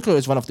example, but nuclear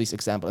is one of these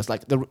examples.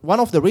 Like one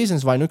of the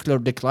reasons why nuclear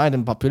declined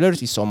in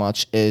popularity so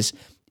much is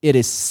it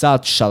is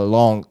such a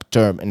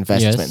long-term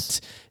investment.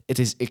 Yes. It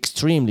is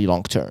extremely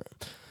long-term.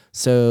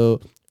 So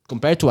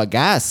compared to a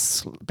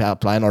gas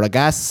plant or a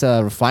gas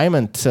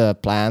refinement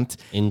plant,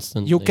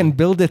 Instantly. you can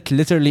build it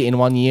literally in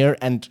 1 year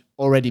and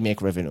already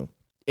make revenue.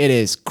 It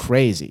is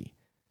crazy.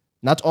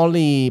 Not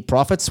only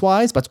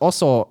profits-wise, but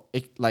also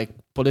like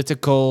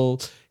political,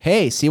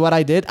 hey, see what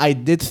I did? I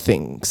did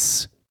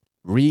things.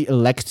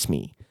 Re-elect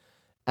me.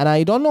 And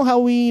I don't know how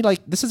we,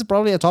 like, this is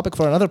probably a topic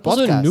for another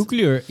Also, podcast.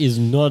 nuclear is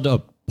not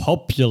a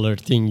popular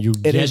thing you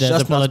get is as a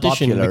just not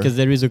politician popular. because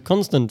there is a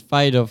constant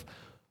fight of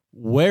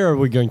where are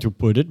we going to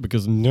put it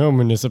because no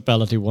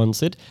municipality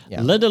wants it,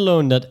 Yeah. let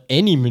alone that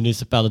any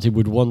municipality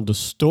would want the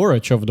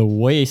storage of the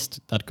waste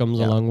that comes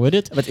along with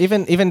it. But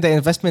even the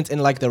investment in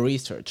like the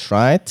research,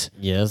 right?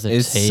 Yes,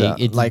 It's,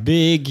 it's like-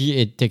 big,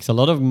 it takes a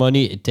lot of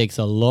money, it takes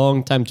a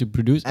long time to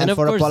produce. And of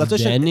for a course,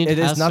 politician, then it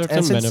is has not certain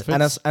essence.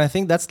 benefits. And I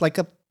think that's like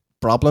a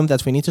problem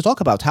that we need to talk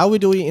about. How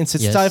do we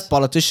incentivize Yes.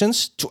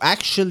 politicians to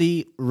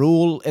actually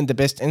rule in the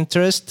best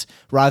interest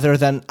rather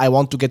than I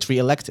want to get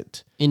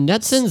re-elected? In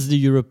that sense, the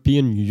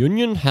European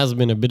Union has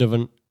been a bit of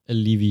an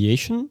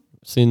alleviation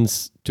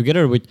since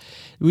together with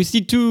we see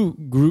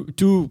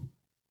two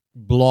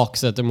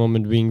blocks at the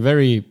moment being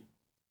very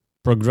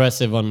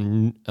progressive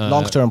on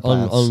Long-term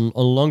plans. on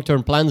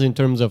long-term plans in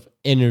terms of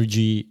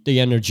energy, the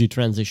energy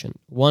transition.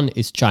 One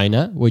is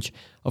China, which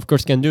of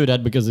course can do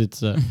that because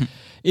it's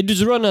it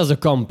is run as a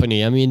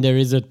company. I mean, there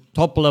is a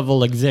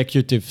top-level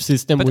executive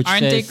system But which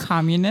aren't they says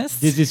communists?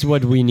 this is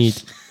what we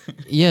need.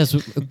 Yes,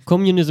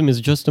 communism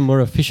is just a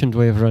more efficient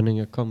way of running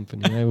a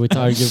company, I would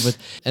argue. But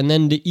and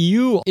then the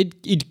EU,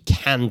 it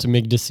can't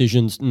make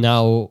decisions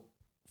now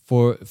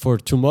for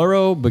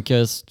tomorrow,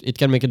 because it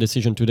can make a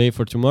decision today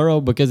for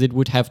tomorrow, because it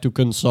would have to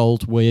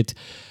consult with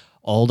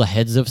all the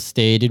heads of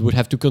state. It would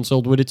have to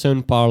consult with its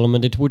own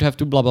parliament. It would have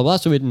to blah, blah, blah.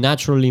 So it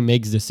naturally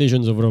makes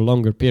decisions over a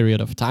longer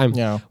period of time,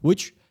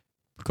 which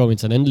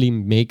coincidentally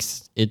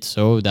makes it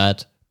so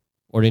that,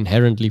 or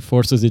inherently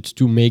forces it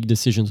to make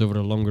decisions over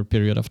a longer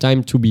period of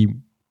time to be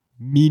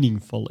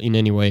meaningful in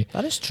any way.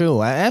 That is true.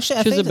 I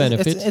think a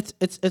benefit.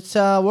 It's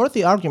a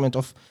worthy argument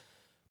of,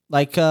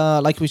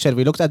 like we said,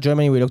 we looked at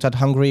Germany, we looked at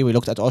Hungary, we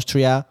looked at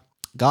Austria.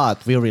 God,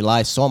 we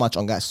rely so much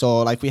on gas.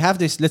 So like we have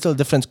these little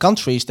different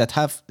countries that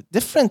have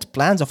different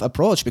plans of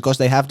approach because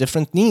they have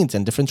different needs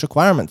and different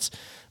requirements.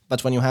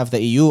 But when you have the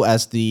EU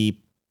as the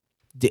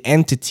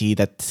entity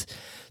that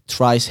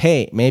tries,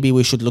 hey, maybe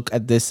we should look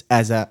at this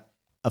as a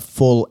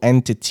full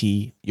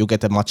entity, you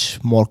get a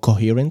much more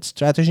coherent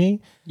strategy.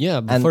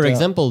 Yeah, but for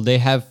example, they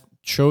have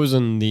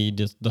chosen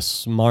the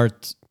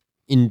smart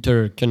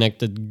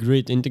integrated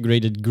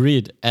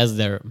grid as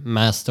their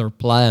master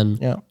plan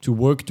to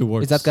work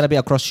towards. Is that going to be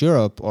across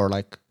Europe or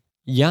like?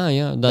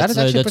 Yeah, that's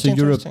a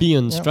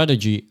European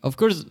strategy. Of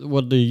course,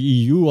 what the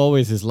EU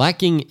always is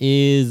lacking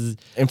is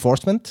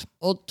enforcement,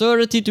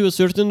 authority to a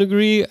certain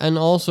degree, and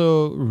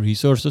also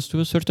resources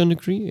to a certain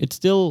degree. It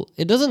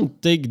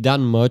doesn't take that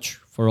much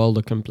for all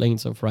the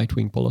complaints of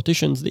right-wing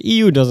politicians. The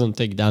EU doesn't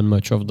take that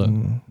much of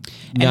the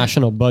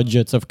national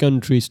budgets of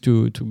countries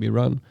to be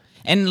run.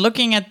 And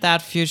looking at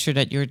that future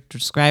that you're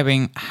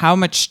describing, how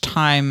much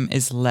time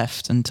is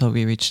left until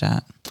we reach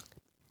that?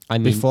 I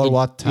mean, before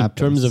what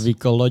happens? In terms of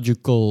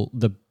ecological,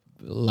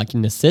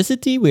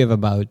 necessity, we have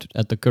about,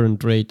 at the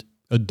current rate,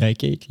 a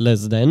decade,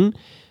 less than,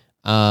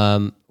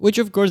 which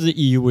of course the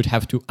EU would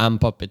have to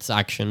amp up its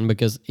action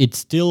because it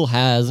still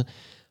has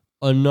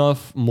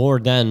enough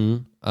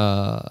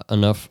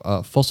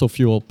fossil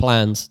fuel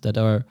plants that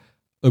are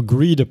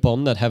agreed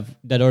upon, that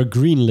are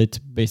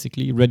greenlit,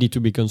 basically, ready to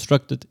be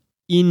constructed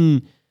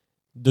in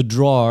the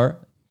drawer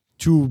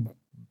to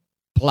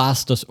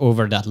blast us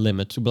over that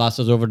limit, to blast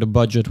us over the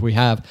budget we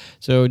have.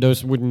 So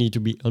those would need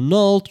to be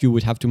annulled. You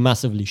would have to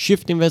massively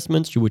shift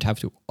investments. You would have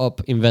to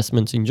up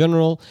investments in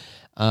general.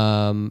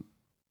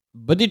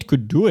 But it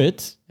could do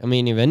it. I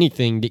mean, if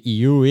anything, the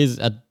EU is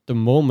at the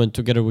moment,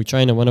 together with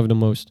China, one of the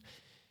most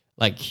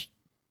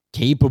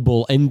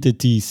capable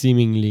entities,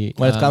 seemingly.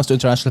 When it comes to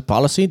international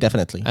policy,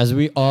 definitely. As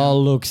we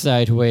all look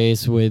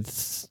sideways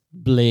with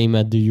blame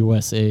at the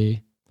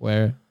USA,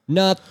 where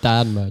not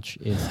that much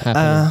is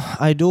happening.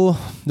 I do.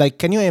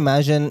 Can you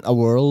imagine a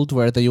world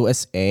where the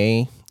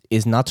USA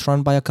is not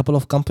run by a couple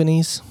of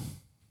companies?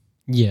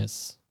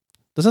 Yes.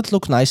 Does it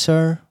look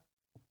nicer?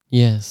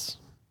 Yes.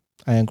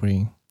 I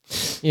agree.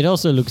 It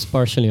also looks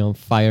partially on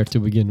fire to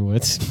begin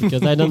with,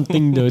 because I don't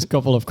think those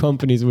couple of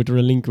companies would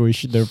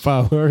relinquish their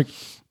power.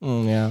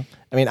 Yeah.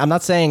 I mean, I'm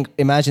not saying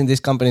imagine these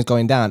companies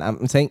going down.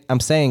 I'm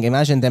saying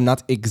imagine them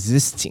not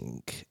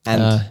existing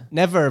and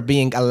never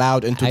being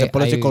allowed into the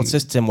political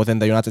system within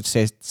the United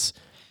States.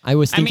 I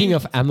was thinking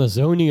of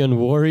Amazonian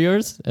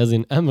warriors, as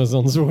in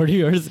Amazon's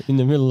warriors in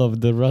the middle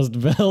of the Rust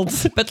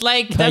Belt. But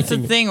that's the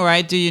thing,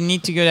 right? Do you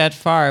need to go that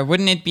far?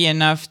 Wouldn't it be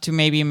enough to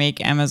maybe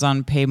make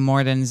Amazon pay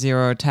more than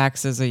 0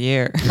 taxes a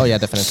year? Oh yeah,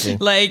 definitely.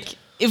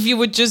 If you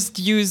would just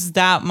use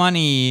that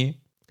money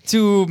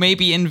to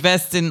maybe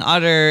invest in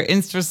other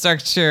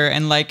infrastructure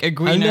and a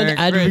greener. I'm not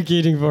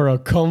advocating for a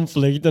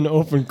conflict, an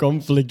open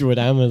conflict with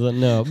Amazon,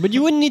 no. But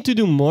you wouldn't need to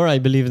do more, I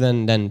believe,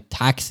 than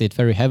tax it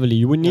very heavily.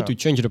 You would need to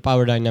change the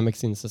power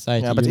dynamics in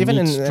society. Yeah, but even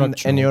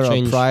in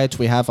Europe, right,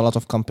 we have a lot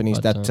of companies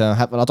that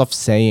have a lot of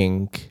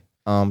saying.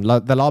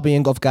 The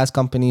lobbying of gas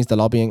companies, the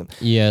lobbying.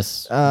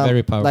 Yes,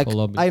 very powerful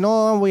lobby. I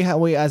know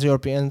we as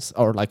Europeans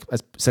or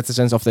as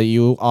citizens of the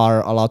EU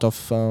are a lot of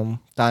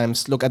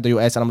times look at the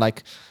US and I'm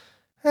like,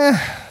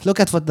 look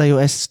at what the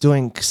US is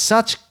doing.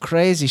 Such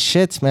crazy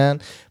shit,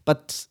 man.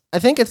 But I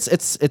think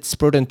it's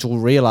prudent to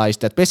realize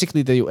that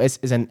basically the US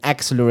is an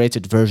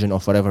accelerated version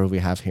of whatever we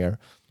have here.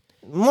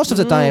 Most of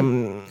the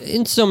time.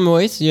 In some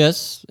ways,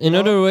 yes. In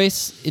other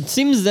ways, it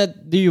seems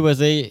that the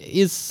USA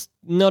is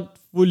not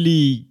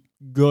fully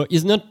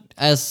is not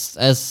as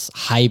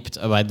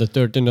hyped about the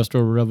third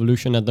industrial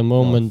revolution at the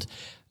moment.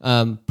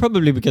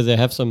 Probably because they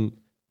have some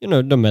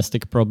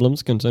domestic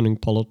problems concerning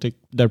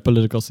their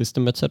political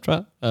system,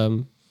 etc.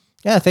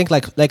 Yeah, I think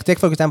take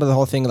for example the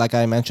whole thing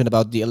I mentioned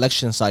about the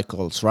election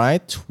cycles,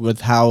 right? With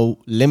how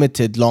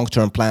limited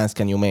long-term plans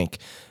can you make.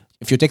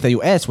 If you take the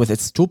US with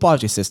its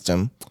two-party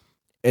system,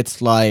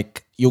 it's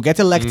you get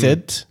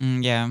elected,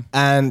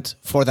 and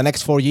for the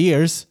next 4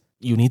 years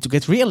you need to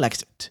get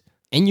re-elected.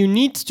 And you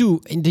need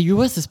to, in the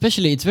US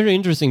especially, it's very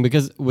interesting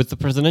because with the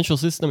presidential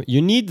system,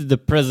 you need the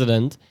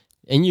president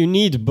and you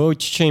need both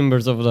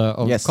chambers of the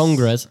Yes.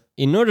 Congress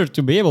in order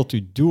to be able to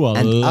do a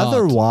And lot.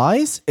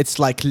 otherwise, it's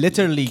like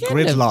literally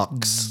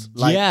gridlocks.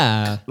 Like,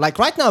 yeah. like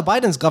right now,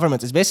 Biden's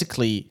government is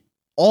basically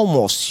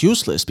almost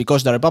useless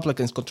because the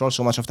Republicans control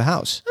so much of the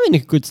House. I mean,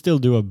 it could still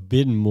do a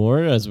bit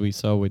more, as we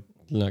saw with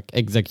like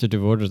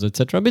executive orders,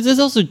 etc. But there's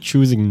also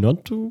choosing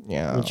not to.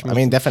 Yeah, which I makes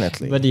mean, it-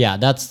 definitely. But yeah,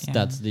 that's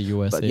the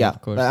USA, But yeah,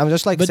 of course. but I'm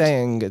just like But-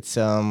 saying it's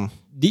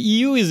The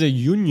EU is a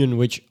union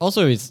which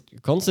also is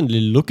constantly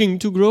looking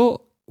to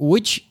grow,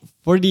 which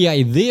for the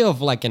idea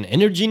of like an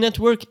energy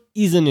network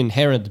is an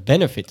inherent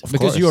benefit because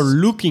course. you're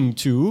looking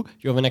to,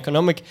 you have an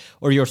economic,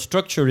 or your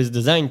structure is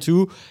designed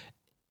to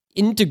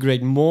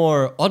integrate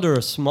more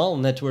other small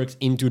networks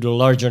into the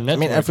larger I network.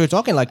 mean, if we're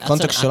talking like That's an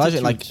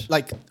contextualizing, attitude.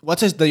 like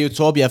what is the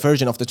utopia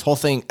version of this whole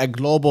thing? A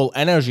global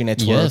energy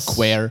network Yes.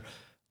 where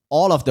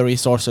all of the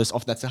resources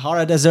of the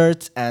Sahara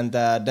Desert and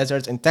the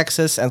deserts in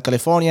Texas and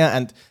California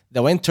and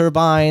the wind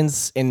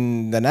turbines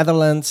in the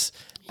Netherlands.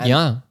 And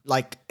Yeah.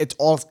 like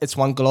it's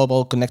one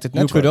global connected you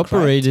network. could right?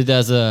 operate it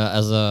as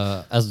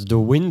the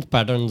wind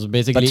patterns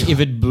basically. But- If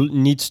it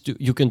needs to,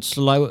 you can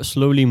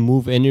slowly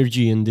move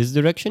energy in this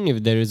direction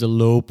if there is a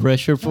low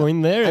pressure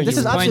point there. And this you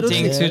is would-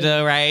 absolutely- Pointing to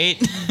the right.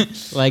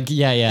 like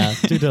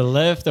to the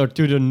left or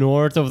to the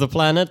north of the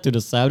planet, to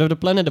the south of the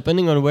planet,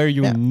 depending on where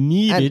you Yeah.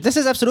 need And it. this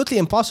is absolutely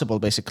impossible,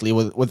 basically,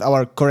 with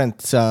our current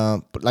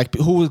like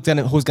who's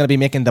gonna be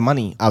making the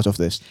money out of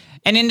this?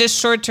 And in the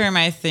short term,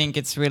 I think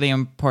it's really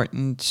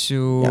important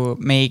to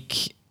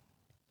make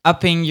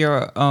upping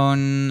your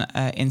own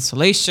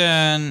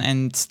insulation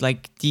and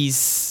like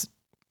these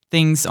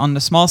things on the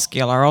small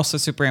scale are also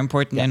super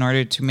important in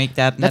order to make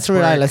that Let's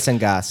network. rely less on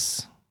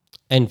gas.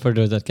 And for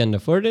those that can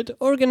afford it,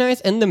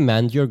 organize and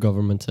demand your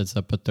government sets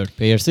up a third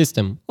payer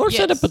system. Or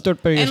set Yes. up a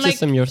third payer And like-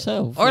 system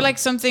yourself. Or like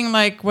something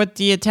like what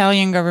the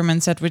Italian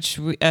government said, which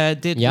we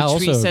did, Yeah,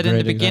 which we also a said in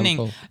the great beginning.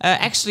 example.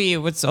 Actually,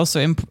 what's also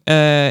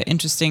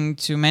interesting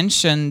to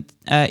mention,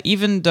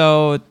 even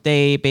though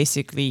they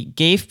basically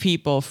gave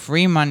people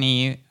free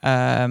money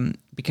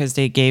because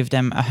they gave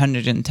them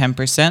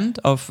 110%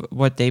 of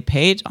what they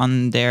paid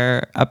on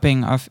their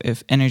upping of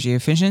energy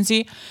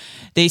efficiency,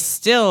 they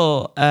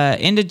still,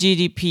 in the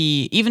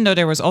GDP, even though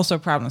there was also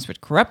problems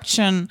with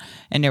corruption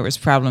and there was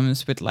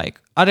problems with like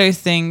other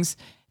things,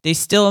 they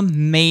still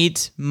made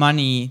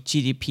money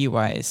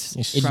GDP-wise.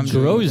 It from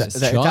grows.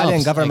 The Italian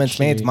jobs, government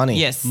made actually. money.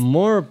 Yes.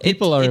 More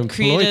people are it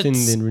employed in created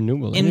the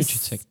renewable energy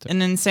sector.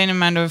 An insane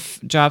amount of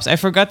jobs. I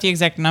forgot the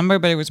exact number,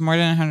 but it was more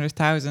than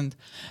 100,000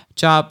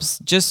 jobs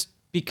just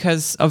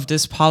because of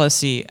this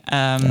policy.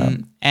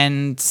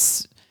 And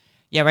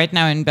yeah, right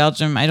now in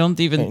Belgium, I don't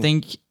even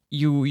think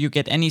you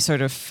get any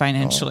sort of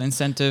financial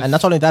incentive. And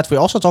not only that, we're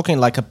also talking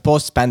like a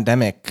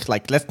post-pandemic.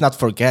 Like, let's not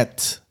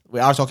forget, we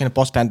are talking a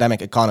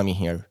post-pandemic economy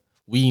here.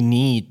 We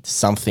need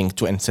something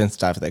to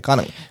incentivize the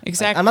economy.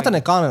 Exactly. I'm not an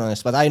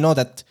economist, but I know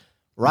that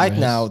right Yes.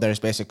 now there's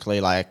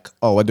basically like,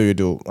 oh, what do you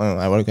do? Oh,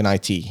 I work in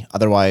IT.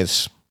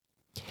 Otherwise,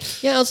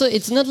 Yeah, also,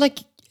 it's not like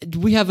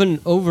we have an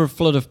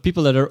overflow of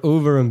people that are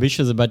over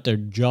ambitious about their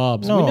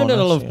jobs. No, we know that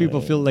a lot that's- of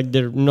people feel like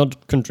they're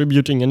not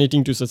contributing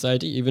anything to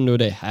society, even though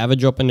they have a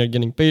job and they're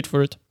getting paid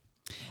for it.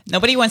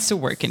 Nobody wants to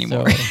work So,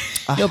 anymore.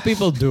 no,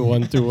 people do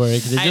want to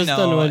work. They I just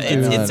don't know. want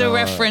to. It's a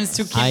reference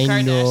to Kim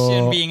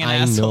Kardashian being an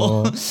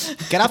asshole.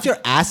 get off your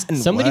ass and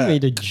Somebody work.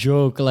 made a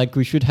joke like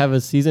we should have a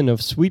season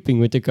of sweeping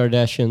with the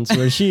Kardashians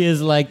where she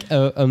is like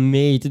a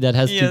maid that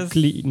has to Yes.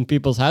 clean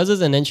people's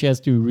houses and then she has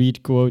to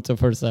read quotes of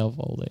herself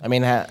all day. I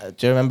mean,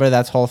 do you remember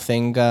that whole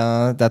thing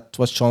that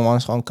was shown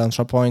once on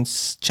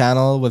ContraPoint's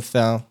channel with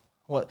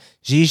what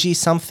Gigi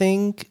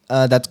something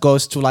that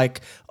goes to like,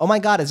 oh my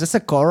god, is this a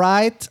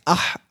co-write?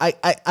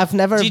 I've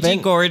never Gigi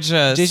been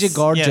Gorgeous. Gigi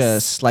Gorgeous,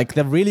 Yes. like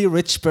the really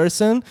rich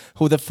person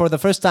who for the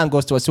first time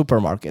goes to a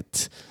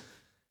supermarket.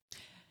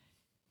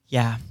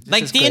 Yeah.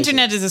 Like is the crazy.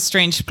 internet is a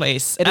strange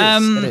place. It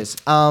is. It is.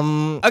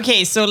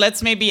 Okay, so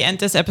let's maybe end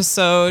this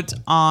episode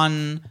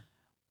on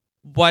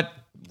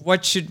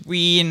what should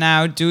we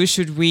now do?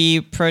 Should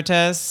we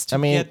protest? to I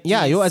mean, get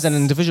yeah, you as an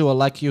these- individual,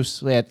 like you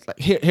said, like,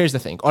 here's the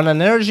thing. On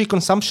an energy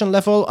consumption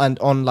level and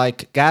on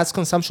like gas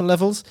consumption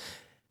levels,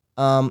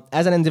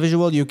 as an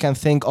individual, you can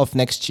think of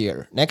next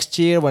year. Next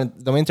year, when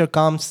the winter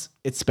comes,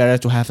 it's better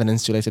to have an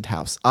insulated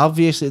house.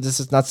 Obviously, this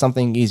is not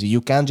something easy.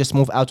 You can't just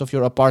move out of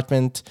your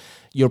apartment.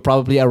 You're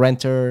probably a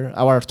renter.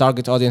 Our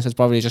target audience is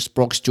probably just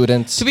broke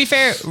students. To be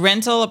fair,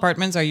 rental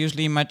apartments are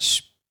usually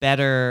much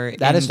better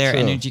That in is their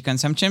true. energy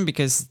consumption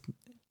because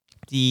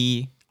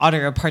the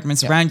other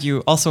apartments around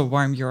you also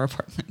warm your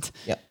apartment.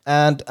 Yeah,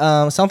 and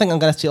something I'm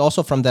gonna steal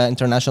also from the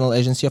International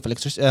Agency of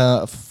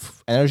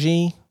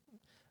Energy.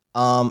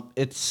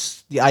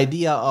 It's the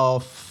idea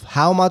of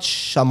how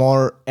much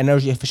more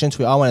energy efficient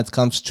we are when it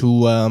comes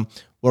to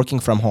working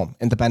from home.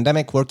 In the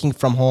pandemic, working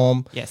from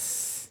home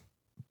Yes.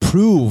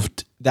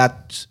 proved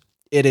that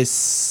it is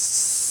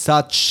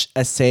such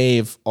a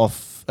save of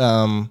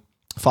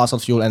fossil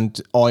fuel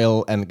and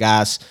oil and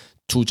gas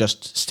to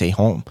just stay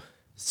home.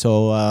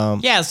 So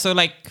Yeah, so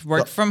like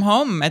work from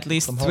home at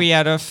least 3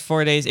 out of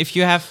 4 days. If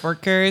you have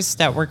workers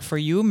that work for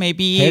you,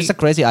 maybe. here's a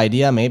crazy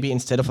idea. Maybe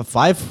instead of a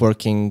 5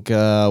 working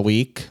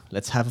week,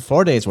 let's have a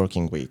 4 days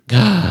working week.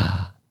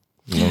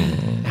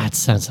 That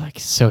sounds like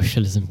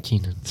socialism,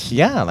 Keenan.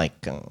 Yeah,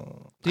 like.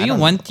 Do you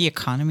want the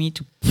economy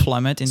to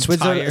plummet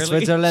entirely?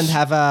 Switzerland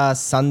have a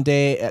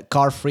Sunday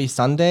car-free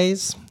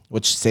Sundays,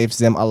 which saves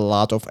them a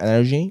lot of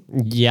energy.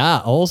 Yeah,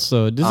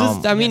 also. This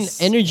is, I mean,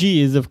 yes.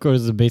 energy is, of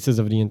course, the basis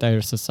of the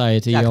entire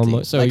society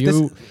almost. So Like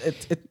you,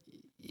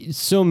 this,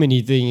 so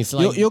many things.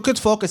 Like, you could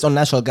focus on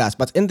natural gas,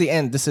 but in the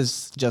end, this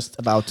is just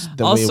about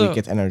the way Also, we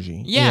get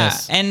energy. Yeah,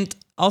 Yes. and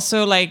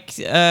also like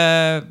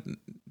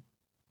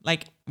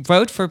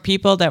vote for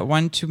people that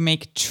want to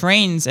make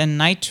trains and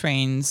night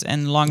trains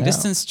and long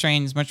distance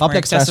trains much more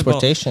Public accessible.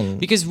 transportation.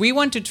 Because we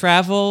want to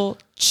travel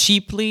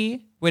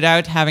cheaply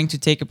without having to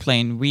take a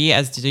plane. We,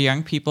 as the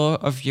young people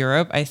of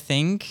Europe, I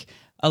think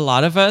a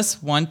lot of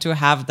us want to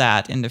have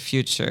that in the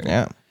future.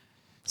 Yeah.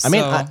 I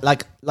mean,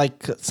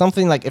 like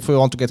something like if we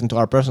want to get into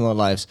our personal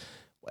lives,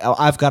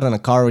 I've gotten a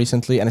car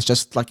recently, and it's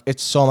just like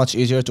it's so much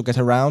easier to get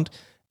around.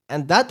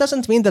 And that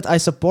doesn't mean that I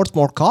support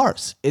more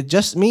cars. It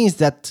just means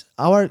that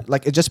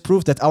it just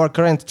proves that our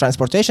current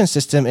transportation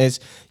system is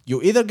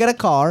you either get a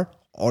car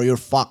or you're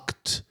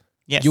fucked.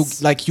 Yes.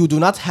 You do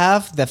not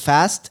have the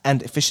fast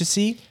and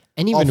efficiency.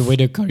 and even of-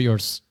 with a car, you're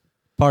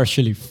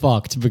partially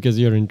fucked because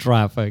you're in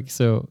traffic.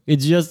 So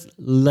it's just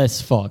less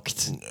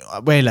fucked.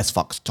 Way less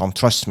fucked, Tom.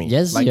 Trust me.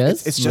 Yes, Like,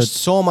 yes, It's just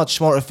so much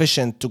more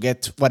efficient to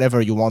get whatever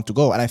you want to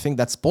go, and I think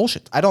that's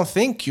bullshit. I don't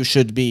think you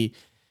should be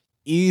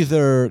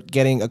either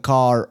getting a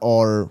car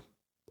or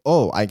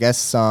I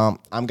guess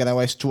I'm gonna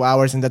waste 2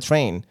 hours in the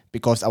train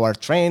because our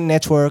train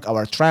network,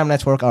 our tram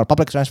network, our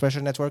public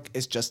transportation network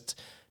is just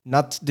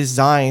not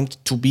designed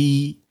to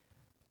be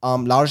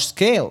large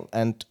scale,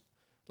 and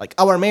like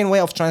our main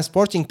way of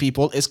transporting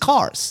people is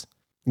cars,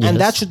 and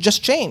that Yes. should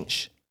just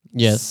change.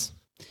 Yes.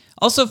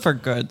 Also for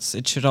goods,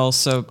 it should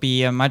also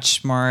be a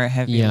much more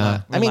heavy.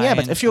 Yeah. I mean, yeah,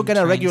 but reliance if you're on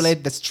gonna trains.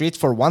 regulate the street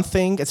for one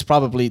thing, it's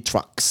probably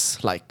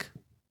trucks. Like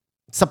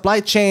supply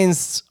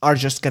chains are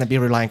just gonna be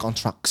relying on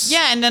trucks.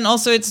 Yeah, and then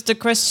also it's the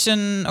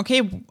question,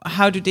 okay,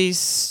 how do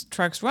these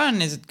trucks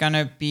run? Is it going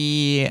to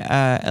be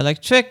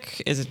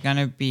electric? Is it going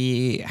to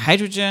be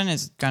hydrogen?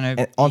 Is it going to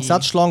And be... on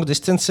such long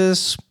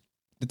distances,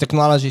 the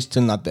technology is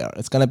still not there.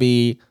 It's gonna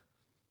be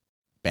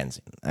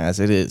benzene as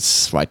it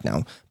is right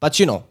now. But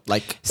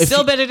like if Still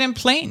you- better than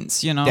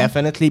planes, you know?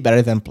 definitely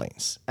better than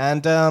planes.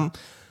 And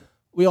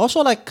we also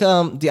like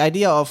the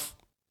idea of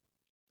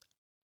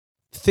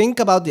think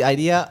about the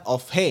idea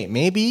of, hey,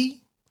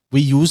 maybe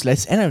we use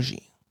less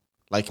energy.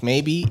 Like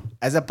maybe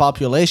as a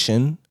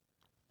population,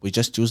 we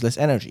just use less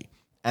energy.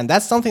 And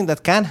that's something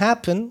that can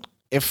happen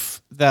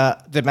if the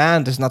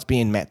demand is not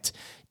being met.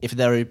 If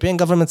the European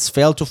governments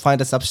fail to find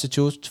a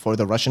substitute for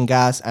the Russian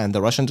gas and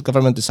the Russian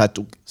government decide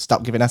to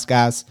stop giving us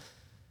gas,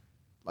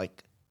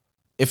 like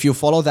if you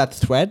follow that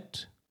thread,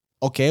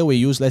 okay, we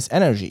use less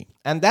energy.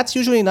 And that's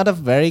usually not a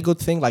very good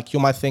thing. Like you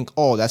might think,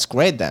 oh, that's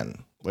great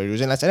then. We're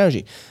using less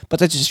energy.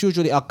 But it's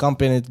usually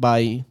accompanied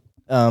by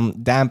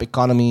damp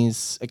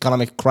economies,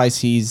 economic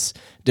crises,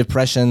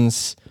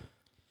 depressions.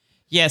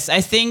 Yes,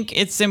 I think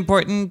it's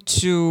important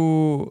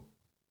to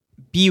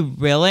be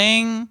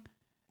willing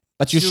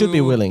But you should be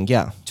To- willing,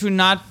 yeah. to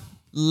not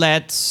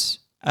let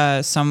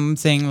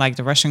something like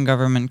the Russian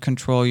government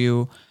control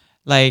you.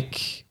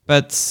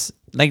 But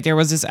there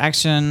was this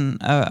action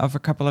of a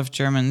couple of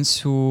Germans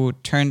who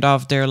turned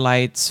off their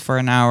lights for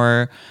an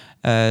hour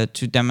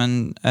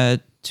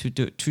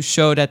to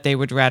show that they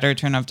would rather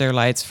turn off their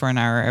lights for an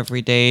hour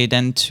every day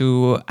than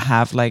to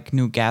have like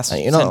new gas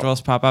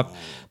centrals pop up.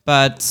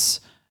 But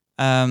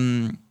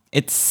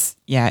it's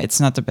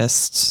not the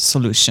best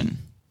solution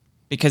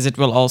because it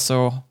will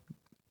also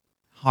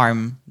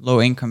harm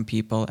low-income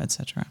people,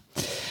 etc.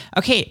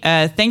 Okay,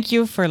 thank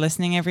you for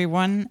listening,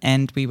 everyone,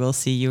 and we will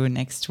see you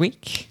next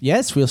week.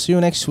 Yes, we'll see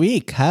you next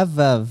week. Have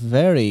a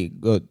very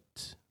good,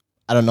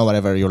 I don't know,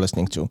 whatever you're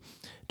listening to.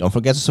 Don't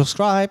forget to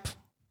subscribe.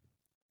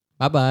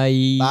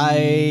 Bye-bye.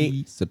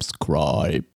 Bye. Subscribe.